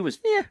 Because he was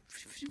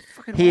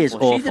fucking He is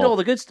awful. She did awful. all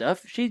the good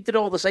stuff. She did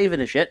all the saving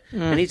and shit.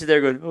 And he's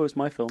there going, "Oh, it's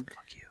my film.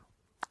 Fuck you."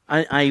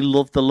 I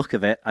loved the look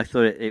of it. I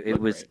thought it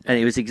was, and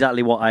it was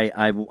exactly what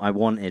I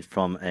wanted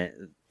from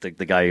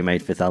the guy who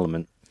made Fifth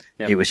Element.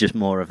 Yeah. It was just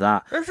more of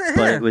that, Was it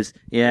but him? it was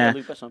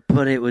Luke Besson.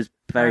 but it was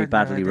I very had no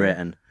badly idea.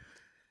 written.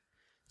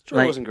 Sure,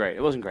 Like- it wasn't great.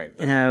 It wasn't great.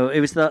 You know, it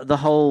was the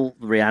whole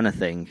Rihanna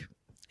thing.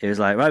 It was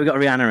like, right, we got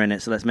Rihanna in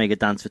it, so let's make her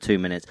dance for 2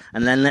 minutes,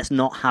 and then let's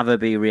not have her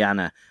be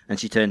Rihanna, and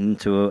she turned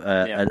into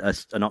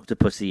an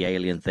octopusy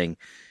alien thing.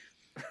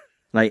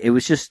 Like it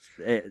was just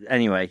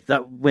anyway.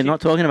 That we're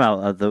not talking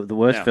about the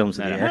worst No, films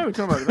no, of the no. year. No, we're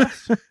talking about the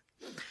best.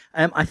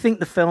 I think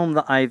the film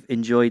that I've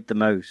enjoyed the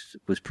most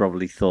was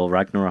probably Thor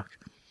Ragnarok.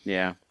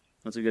 Yeah,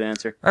 that's a good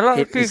answer. A lot of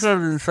It people is- have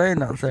been saying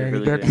that's very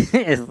really good. good.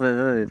 It's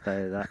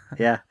that.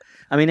 Yeah,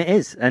 I mean it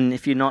is. And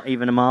if you're not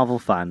even a Marvel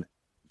fan,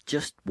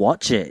 just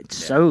watch it.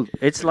 It's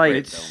it's like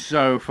It's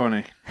so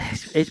funny.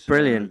 it's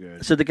brilliant.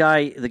 good. So the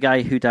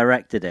guy who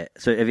directed it.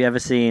 So have you ever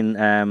seen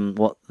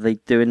what they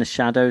do in the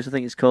shadows? I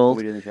think it's What called.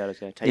 we do in the shadows,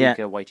 yeah. Yeah.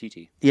 Taika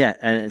Waititi. Yeah,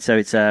 and so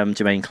it's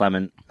Jermaine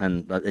Clement,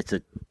 and it's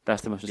a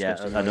That's the most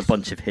disgusting. and a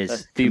bunch of his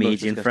That's the most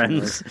comedian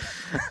disgusting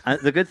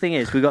friends. The good thing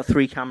is we've got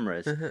 3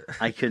 cameras.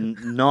 I can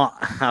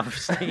not have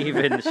Steve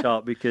in the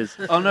shot because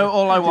Oh no,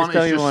 all I want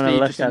don't is even just wanna Steve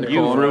look just in at the it.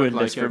 You've corner, ruined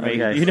like, this for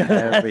me. okay, You know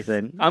that.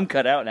 everything. I'm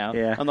cut out now.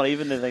 Yeah. I'm not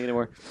even the thing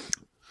anymore.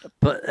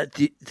 But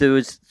there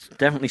was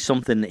definitely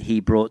something that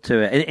he brought to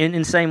it, in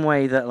the same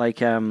way that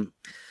like I can't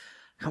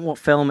remember what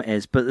film it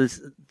is, but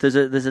there's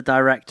a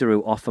director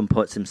who often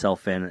puts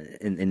himself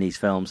in these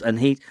films, and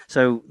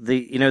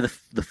the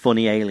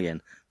funny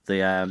alien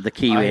the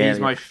Kiwi. He's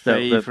my the-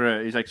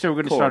 favourite. He's like, so we're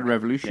going to start a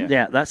revolution.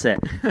 Yeah, that's it.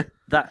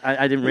 That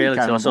I didn't realise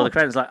until I saw the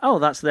credits. Like, oh,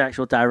 that's the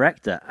actual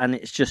director, and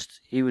it's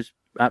just he was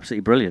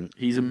absolutely brilliant.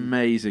 He's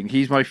amazing.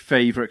 He's my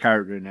favourite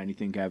character in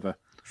anything ever.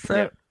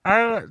 So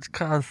I watched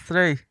Cars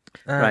 3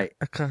 Right.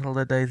 a couple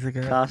of days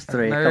ago. Cars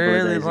 3 and a couple I of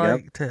really days ago.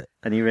 liked it.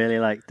 And he really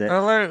liked it.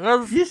 Although it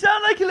was You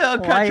sound like a little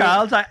Why-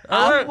 child. Like,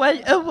 Oh,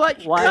 why-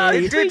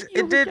 it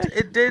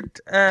did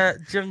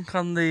junk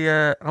on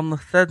the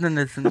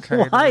feminism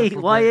train.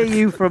 Why are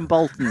you from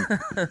Bolton?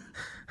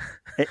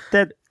 It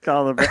did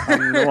call a bit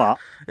on the what?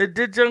 It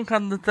did junk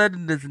on the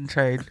feminism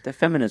train. The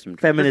feminism.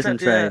 Feminism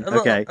train.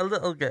 Okay. A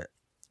little bit.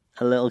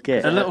 A little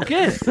kid. A little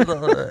kid. Just a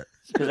little bit.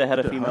 Because they had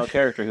a female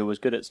character who was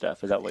good at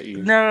stuff. Is that what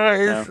you... No,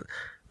 it's... No.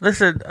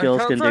 Listen,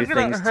 Girls I can can't do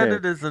talk things about too.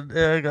 feminism.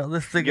 Yeah, I got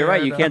this thing. You're right,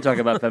 going you on. can't talk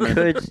about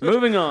feminism.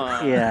 Moving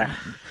on. Yeah.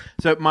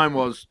 So mine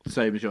was the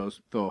same as yours,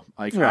 Thor.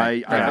 Like,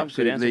 Right. I Yeah,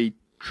 absolutely,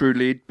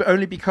 truly, but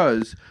only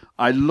because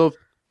I loved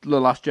The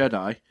Last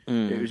Jedi.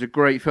 It was a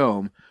great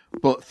film,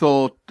 but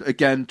Thor,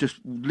 again, just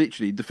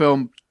literally, the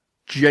film,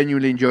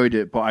 genuinely enjoyed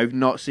it, but I've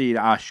not seen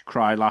Ash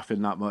cry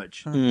laughing that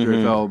much through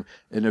a film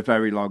in a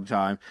very long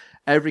time.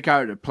 Every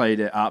character played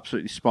it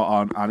absolutely spot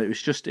on, and it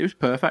was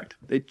perfect.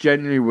 It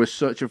genuinely was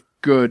such a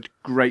good,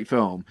 great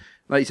film.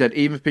 Like you said,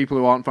 even if people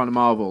who aren't fan of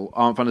Marvel,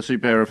 aren't fan of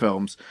superhero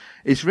films,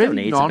 it's Don't really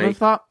need to none be. of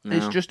that. No.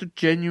 It's just a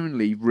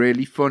genuinely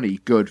really funny,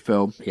 good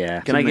film.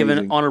 Yeah. Can I give an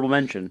amazing. honourable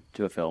mention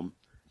to a film?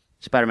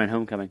 Spider-Man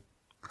Homecoming.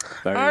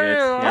 Very Oh, good.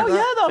 yeah, Oh yeah,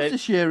 that was They-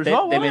 this year as They,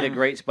 well. they wasn't made a it?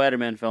 great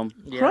Spider-Man film.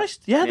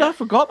 Christ, yeah, Yeah. I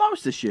forgot that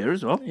was this year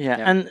as well. Yeah,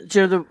 Yeah. and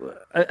do you know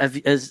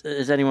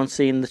has anyone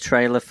seen the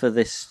trailer for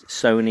this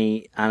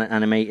Sony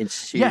animated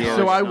studio? Yeah,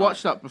 so I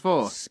watched that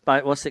before.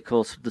 What's it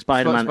called? The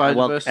Spider-Man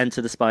Spider-Verse.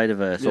 Enter the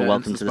Spider-Verse or Yeah,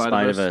 Welcome Into to the the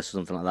Spider-Verse. Spider-Verse or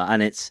something like that.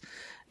 And it's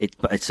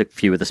a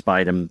few of the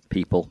Spider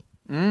people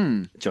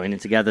joining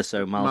together.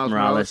 So Miles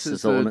Morales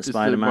is the ultimate is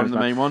Spider-Man. one of the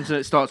main ones, and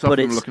it starts off But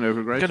with him it's looking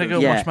over a great. Gonna go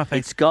yeah, wash my face.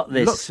 it's got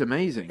this. Looks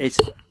amazing. It's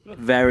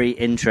very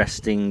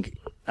interesting,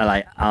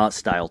 like art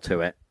style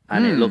to it,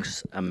 and it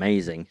looks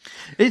amazing.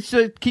 It's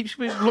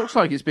looks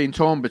like it's been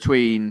torn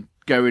between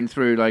going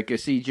through like a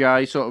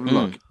CGI sort of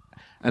look,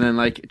 and then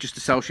like just a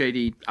cel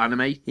shady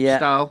anime Yeah,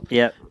 style.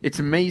 yeah. It's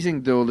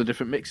amazing all the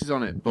different mixes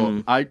on it,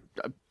 but I'm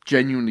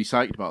genuinely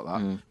psyched about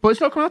that. But it's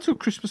not coming out till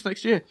Christmas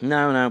next year.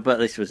 No, but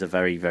this was a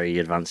very, very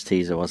advanced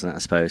teaser, wasn't it? I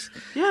suppose.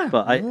 Yeah,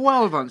 But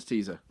well advanced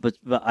teaser. But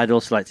I'd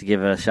also like to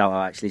give a shout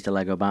out actually to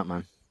Lego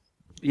Batman.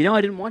 You know,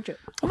 I didn't watch it.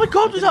 Oh my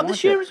God, was that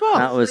this year as well?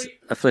 That was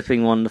a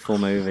flipping wonderful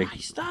movie.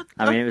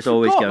 I mean, it was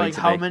always forgot, going like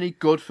to how be. many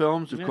good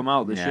films have come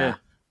out this Yeah. year.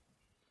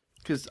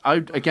 Because I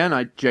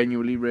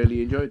genuinely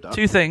really enjoyed that.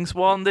 Two things.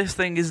 One, this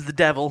thing is the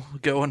devil.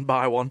 Go and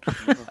buy one.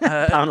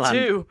 Poundland.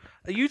 Two,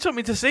 you took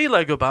me to see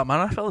Lego Batman.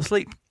 I fell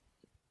asleep.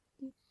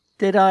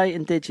 Did I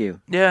and did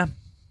you? Yeah,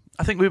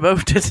 I think we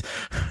both did.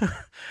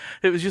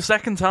 It was your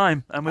second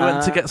time, and we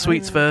went to get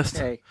sweets first.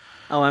 Okay.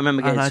 Oh, I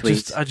remember getting And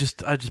sweets. I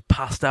just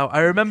passed out. I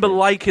remember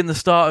liking the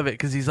start of it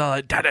because he's all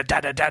like da da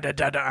da da da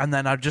da da, and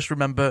then I just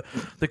remember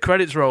the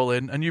credits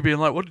rolling and you being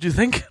like, "What did you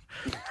think?"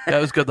 Yeah,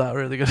 it was good. That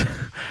really good.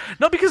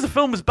 Not because the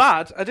film was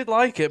bad. I did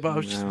like it, but I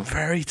was just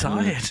very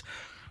tired.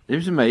 It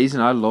was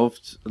amazing. I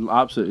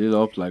absolutely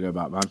loved Lego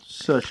Batman.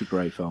 Such a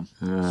great film.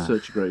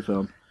 Such a great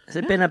film. Has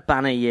it been a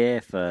banner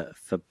year for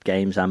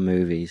games and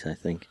movies, I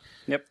think?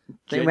 Yep. I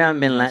think we haven't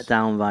been let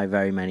down by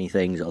very many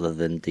things other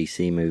than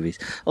DC movies.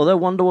 Although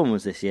Wonder Woman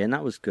was this year, and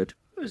that was good.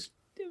 It was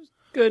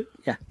good.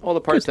 Yeah. All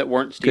the parts that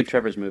weren't Steve Good.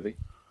 Trevor's movie.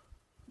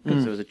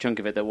 Because there was a chunk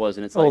of it that was,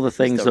 and it's All like, the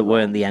things it's that so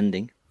weren't wrong. the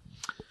ending.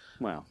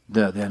 Well,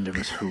 The ending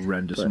was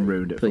horrendous and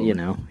ruined it for But, me.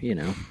 you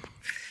know.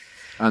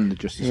 And the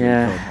Justice League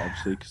Yeah. film,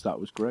 obviously, because that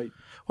was great.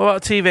 What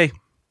about TV?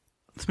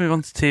 Let's move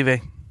on to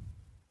TV.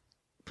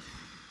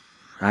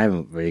 I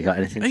haven't really got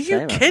anything Are to say you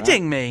about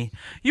kidding me?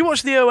 You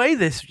watched the OA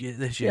this year.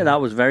 Yeah,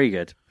 that was very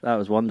good. That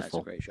was that's a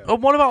wonderful. great show.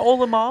 And what about all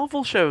the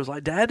Marvel shows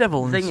like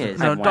Daredevil? And Thing stuff? is,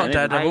 no, I've not watched it.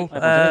 Daredevil.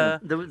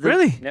 I've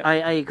Really? Yep. I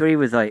agree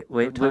with No time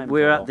we're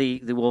for at all.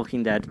 the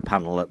Walking Dead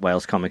panel at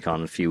Wales Comic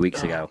Con a few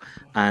weeks ago,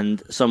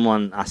 and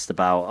someone asked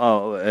about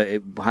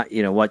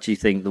what do you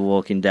think The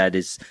Walking Dead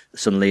is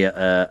suddenly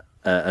at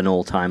an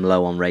all-time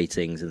low on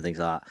ratings and things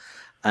like that,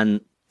 and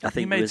I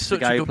think made it was the such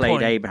a guy who good played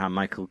point. Abraham,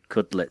 Michael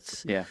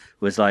Kudlitz, Yeah.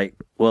 was like,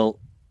 well,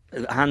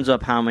 hands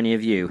up, how many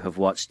of you have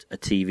watched a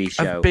TV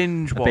show?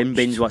 binge watched.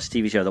 binge watched a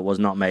TV show that was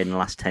not made in the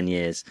last 10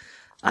 years,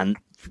 and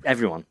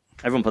everyone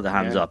put their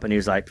hands Yeah. up, and he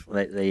was like,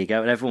 there you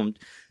go, and everyone.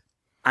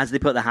 As they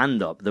put their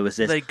hand up, there was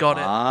this. They got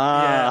it.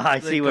 Ah, Yeah, I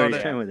they see where got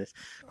he's it. going with this.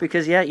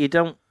 Because you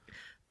don't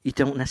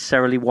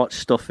necessarily watch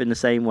stuff in the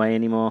same way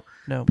anymore.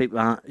 No. People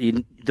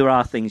aren't. There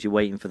are things you're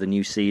waiting for the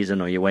new season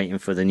or you're waiting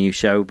for the new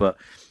show, but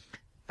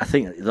I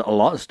think that a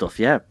lot of stuff.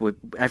 Yeah,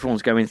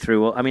 everyone's going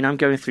through. I mean, I'm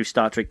going through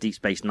Star Trek: Deep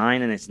Space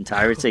Nine in its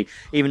entirety,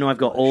 even though I've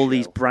got all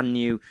these brand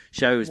new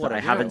shows that I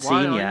haven't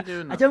Why seen are you yet.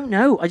 doing that? I don't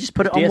know. I just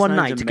put it on DS9 's one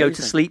night to go to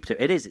amazing. sleep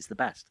to. It is. It's the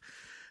best.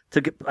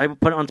 I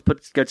put it on to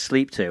go to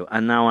sleep to,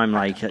 and now I'm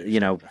like,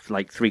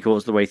 like 3/4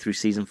 of the way through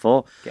season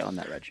 4. Get on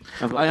that, Reg.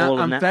 I've got all of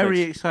I'm Netflix.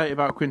 very excited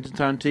about Quentin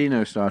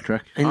Tarantino Star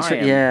Trek. I'm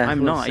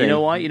we'll not. see. You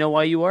know why? You know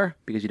why you are?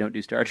 Because you don't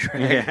do Star Trek.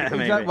 Yeah,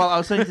 maybe. Well, I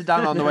was saying to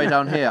Dan on the way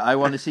down here, I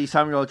want to see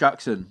Samuel L.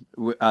 Jackson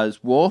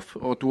as Worf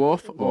or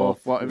Dwarf or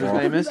whatever his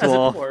name is, As a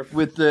Dwarf. dwarf.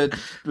 with the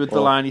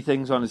liney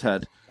things on his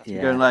head.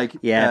 Yeah. Going like,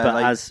 but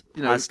like, as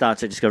you know, as Star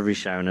Trek Discovery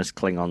shown us,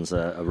 Klingons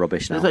are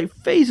rubbish now. it's like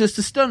phasers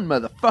to stun,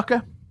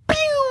 motherfucker.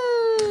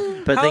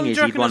 But the How thing long is,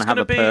 do you you'd reckon want it's to have going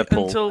a to be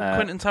purple. until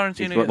Quentin Tarantino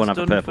you'd gets want to have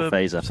a done purple for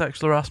phaser.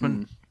 sexual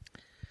harassment?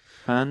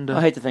 And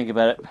I hate to think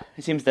about it.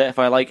 It seems that if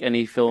I like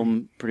any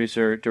film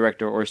producer,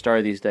 director, or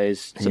star these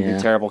days, something Yeah.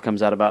 terrible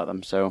comes out about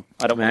them. So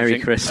I don't Merry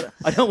want to Christmas.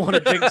 I don't want to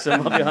jinx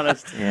them. I'll be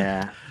honest.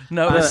 Yeah.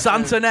 No, there's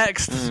Santa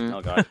next.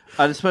 Oh god.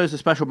 I suppose a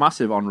special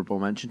massive honourable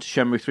mention to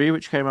Shenmue 3,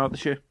 which came out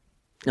this year.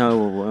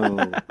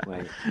 Oh,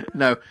 wait.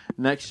 No,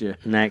 next year.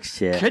 Next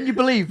year. Can you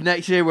believe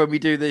next year when we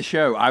do this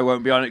show, I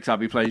won't be on it because I'll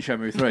be playing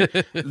Shenmue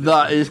 3.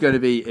 That is going to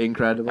be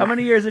incredible. How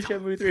many years has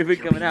Shenmue 3 been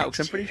coming out?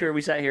 Because I'm pretty sure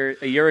we sat here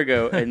a year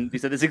ago and we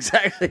said this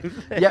exact same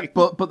thing. Yeah,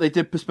 but they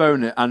did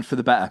postpone it, and for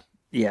the better.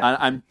 Yeah.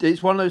 And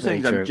it's one of those Very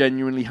things true. I'm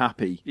genuinely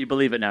happy You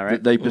believe it now, right?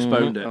 that they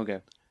postponed it. Okay.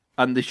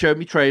 And they showed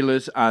me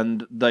trailers,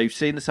 and they've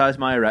seen the size of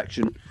my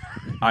erection.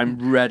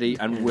 I'm ready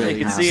and willing.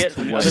 They can see it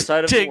from the other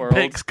side of the Dick world.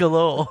 pics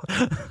galore.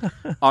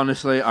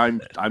 Honestly,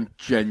 I'm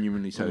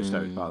genuinely so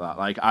stoked about that.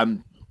 Like,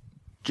 I'm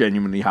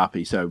genuinely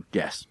happy. So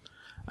yes,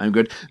 I'm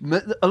good.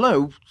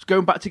 Hello,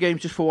 going back to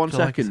games just for 1 Do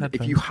you like his second.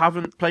 If headphones? you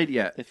haven't played it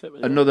yet, They fit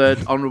really well. another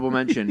honourable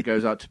mention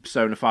goes out to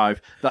Persona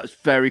 5. That's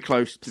very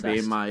close to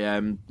being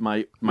my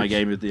my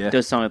game of the year. It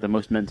does sound like the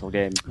most mental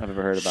game I've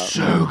ever heard about.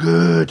 So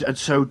good and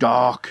so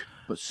dark,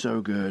 but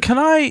so good. Can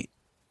I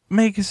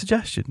make a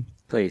suggestion?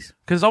 Please.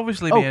 Because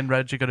obviously me and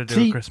Reg are going to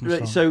do a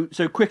Christmas song.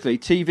 So quickly,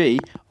 TV,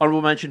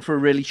 honourable mention for a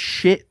really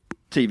shit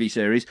TV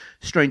series,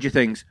 Stranger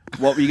Things.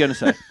 What were you going to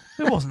say?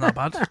 It wasn't that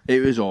bad.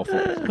 It was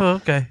awful. Oh,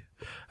 okay.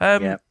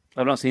 Yeah.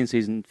 I've not seen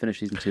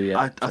finished season 2 yet.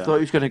 I thought he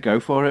was going to go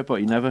for it,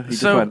 but he never. He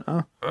just So- went,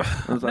 oh. I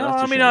was like, No,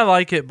 that's a I mean, shame. I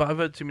like it, but I've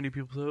heard too many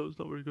people say it's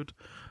not very good.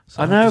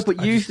 So I know, just-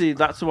 but usually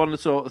that's the one of the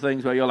sort of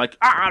things where you're like,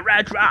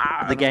 Reg,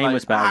 rah! The game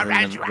was better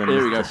than Here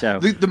we the go. show.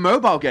 The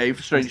mobile game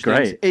for Stranger It's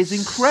great. Things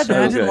is incredible.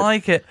 I didn't good.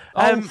 like it.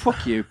 Oh,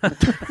 fuck you. There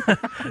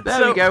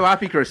So, we go.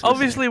 Happy Christmas.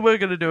 Obviously, we're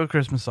going to do a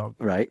Christmas song.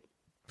 Right.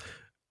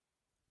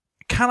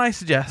 Can I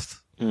suggest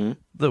Mm.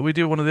 that we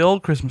do one of the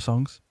old Christmas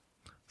songs,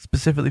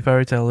 specifically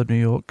Fairy Tale of New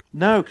York,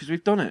 No, because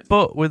we've done it.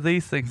 but with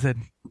these things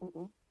in?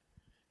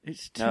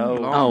 It's too No.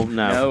 long. Oh,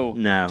 no.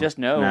 No. Just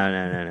no.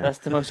 No. That's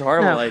the most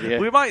horrible No. idea.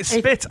 We might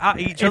spit at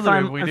each other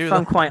if we do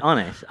I'm that. quite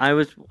honest, I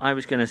was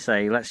going to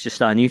say, let's just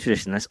start a new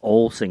tradition. Let's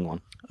all sing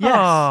one. Yes.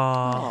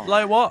 Oh,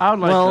 like what? I would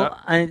like Well,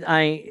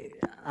 that.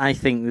 I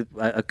think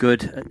a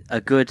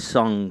good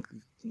song,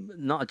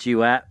 not a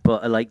duet,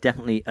 but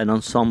definitely an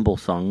ensemble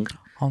song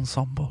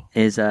Ensemble.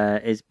 is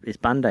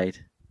Band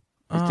Aid.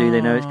 Do they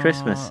know it's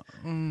Christmas?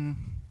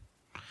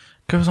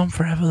 Goes on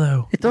forever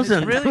though. It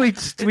doesn't.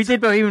 It's really, we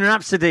did Bohemian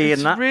Rhapsody, it's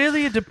and that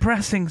really a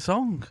depressing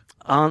song.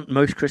 aren't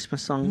most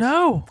Christmas songs.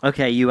 No.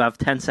 Okay, you have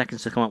 10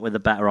 seconds to come up with a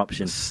better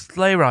option.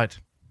 Sleigh Ride.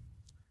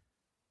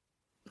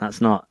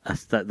 That's not.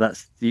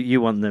 That's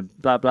you want the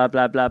blah blah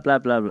blah blah blah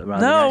blah. rather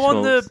No, I than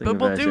want the the. actual But singer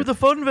we'll do version. the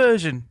fun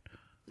version.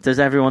 Does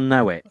everyone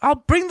know it? I'll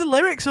bring the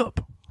lyrics up.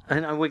 I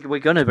know we're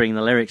going to bring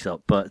the lyrics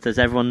up, but does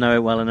everyone know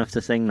it well enough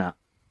to sing that?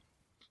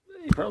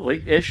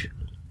 Probably ish.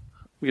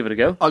 We'll give it a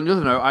go. On the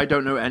other note, I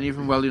don't know any of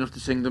them well enough to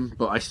sing them,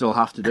 but I still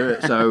have to do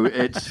it. So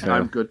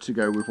I'm good to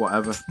go with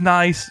whatever.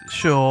 Nice,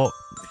 short.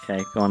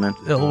 Okay, go on then.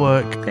 It'll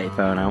work. Get your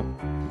phone out.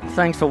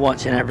 Thanks for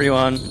watching,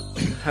 everyone.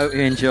 Hope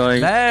you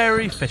enjoy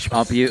Merry Fishmas.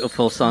 our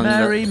beautiful song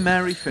Merry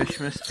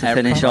Fishmas to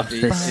finish off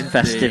everybody. this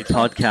festive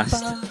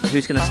podcast.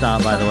 Who's going to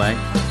start, by the way?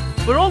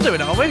 We're all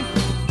doing it, aren't we?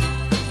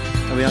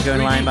 Are we all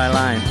going line by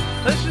line?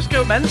 Let's just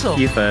go mental.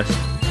 You first.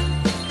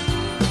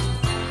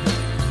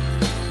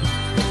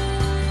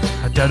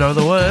 I don't know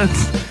the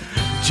words.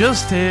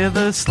 Just hear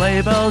the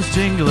sleigh bells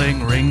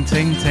jingling, ring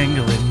ting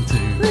tingling too.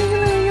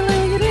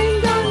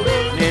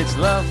 It's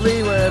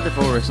lovely weather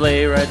for a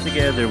sleigh ride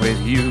together with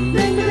you.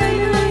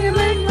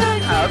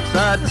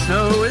 Outside the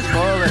snow is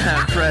falling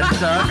and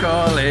friends are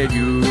calling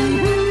you.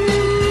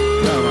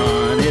 Come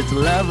on, it's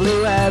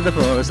lovely weather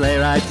for a sleigh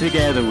ride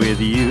together with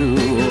you.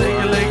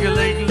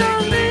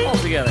 Ling-a-ling-a-ling-ling-ling. All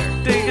together.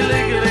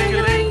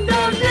 Ding-a-ling-a-ling-a-ling,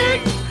 dong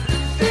ding.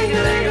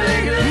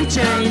 Ding-a-ling-a-ling-a-ling, You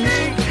change.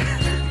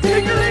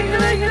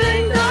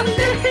 ding-a-ling-a-ling-a-ling, dong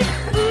ding.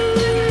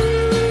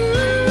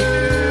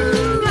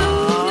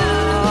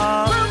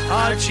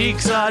 Our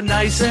cheeks are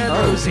nice and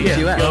rosy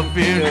and duet.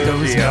 fluffy and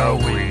cozy are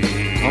we.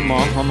 One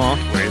more.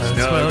 We're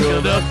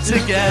snuggled up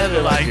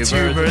together like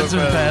two birds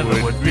of a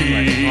feather would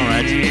be.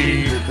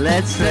 Alright.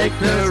 Let's take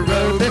the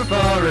road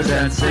before us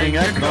and sing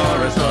a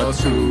chorus or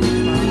two.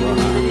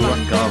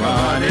 Come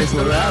on, it's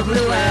the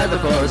lovely weather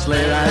for a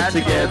sleigh ride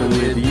together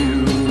with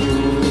you.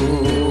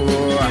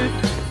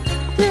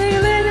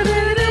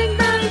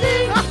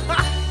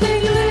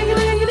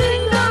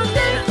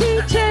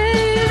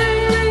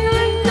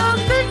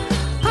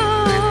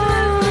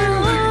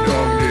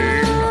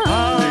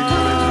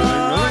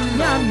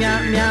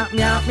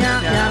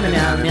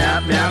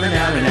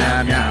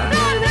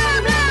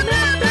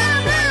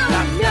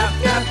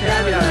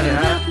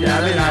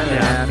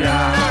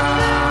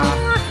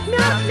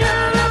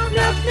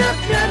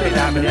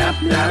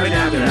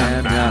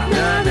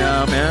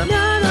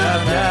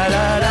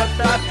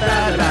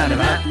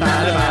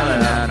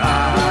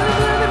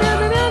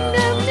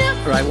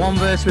 Right, one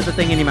verse with the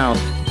thing in your mouth.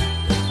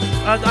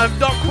 I'm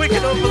not quick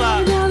enough for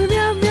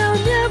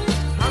that.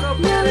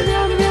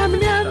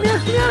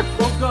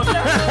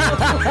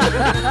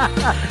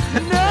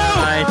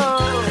 Right.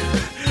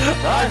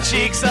 Our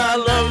cheeks are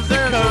loves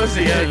are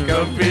cozy and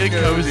comfy and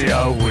cozy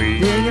are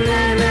we.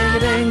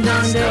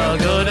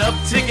 Snuggled up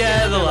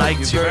together like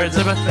two birds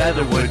of a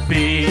feather would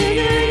be.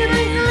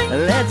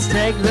 Let's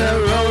take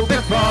the road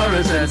before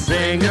us and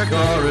sing a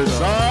chorus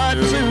or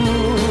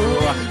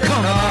two.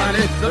 Come on,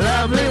 it's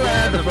lovely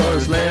weather for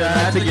us. Lay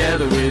that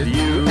together with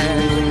you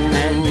and you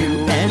and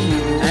you and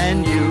you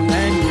and you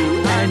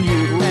and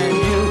you and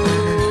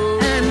you.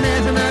 And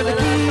there's another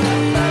key.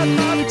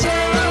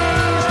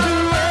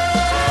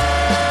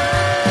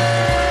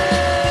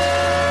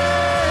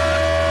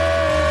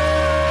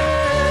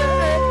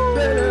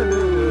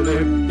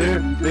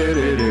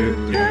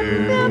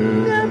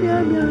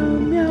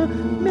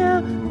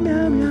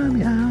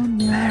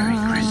 Merry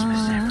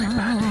Christmas,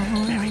 everybody.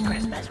 Merry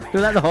Christmas. Who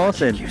let the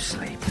horse in? You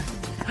sleep.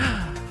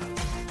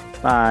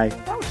 Bye.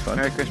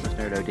 Merry Christmas,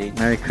 Nerd OD.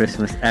 Merry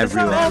Christmas, Is that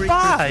everyone. all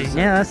bye?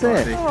 Yeah, that's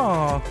it.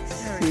 Oh,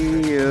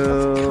 See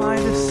you.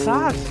 kind of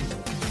sad.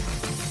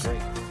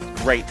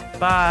 Great.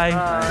 Bye.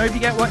 Hope you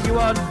get what you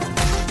want.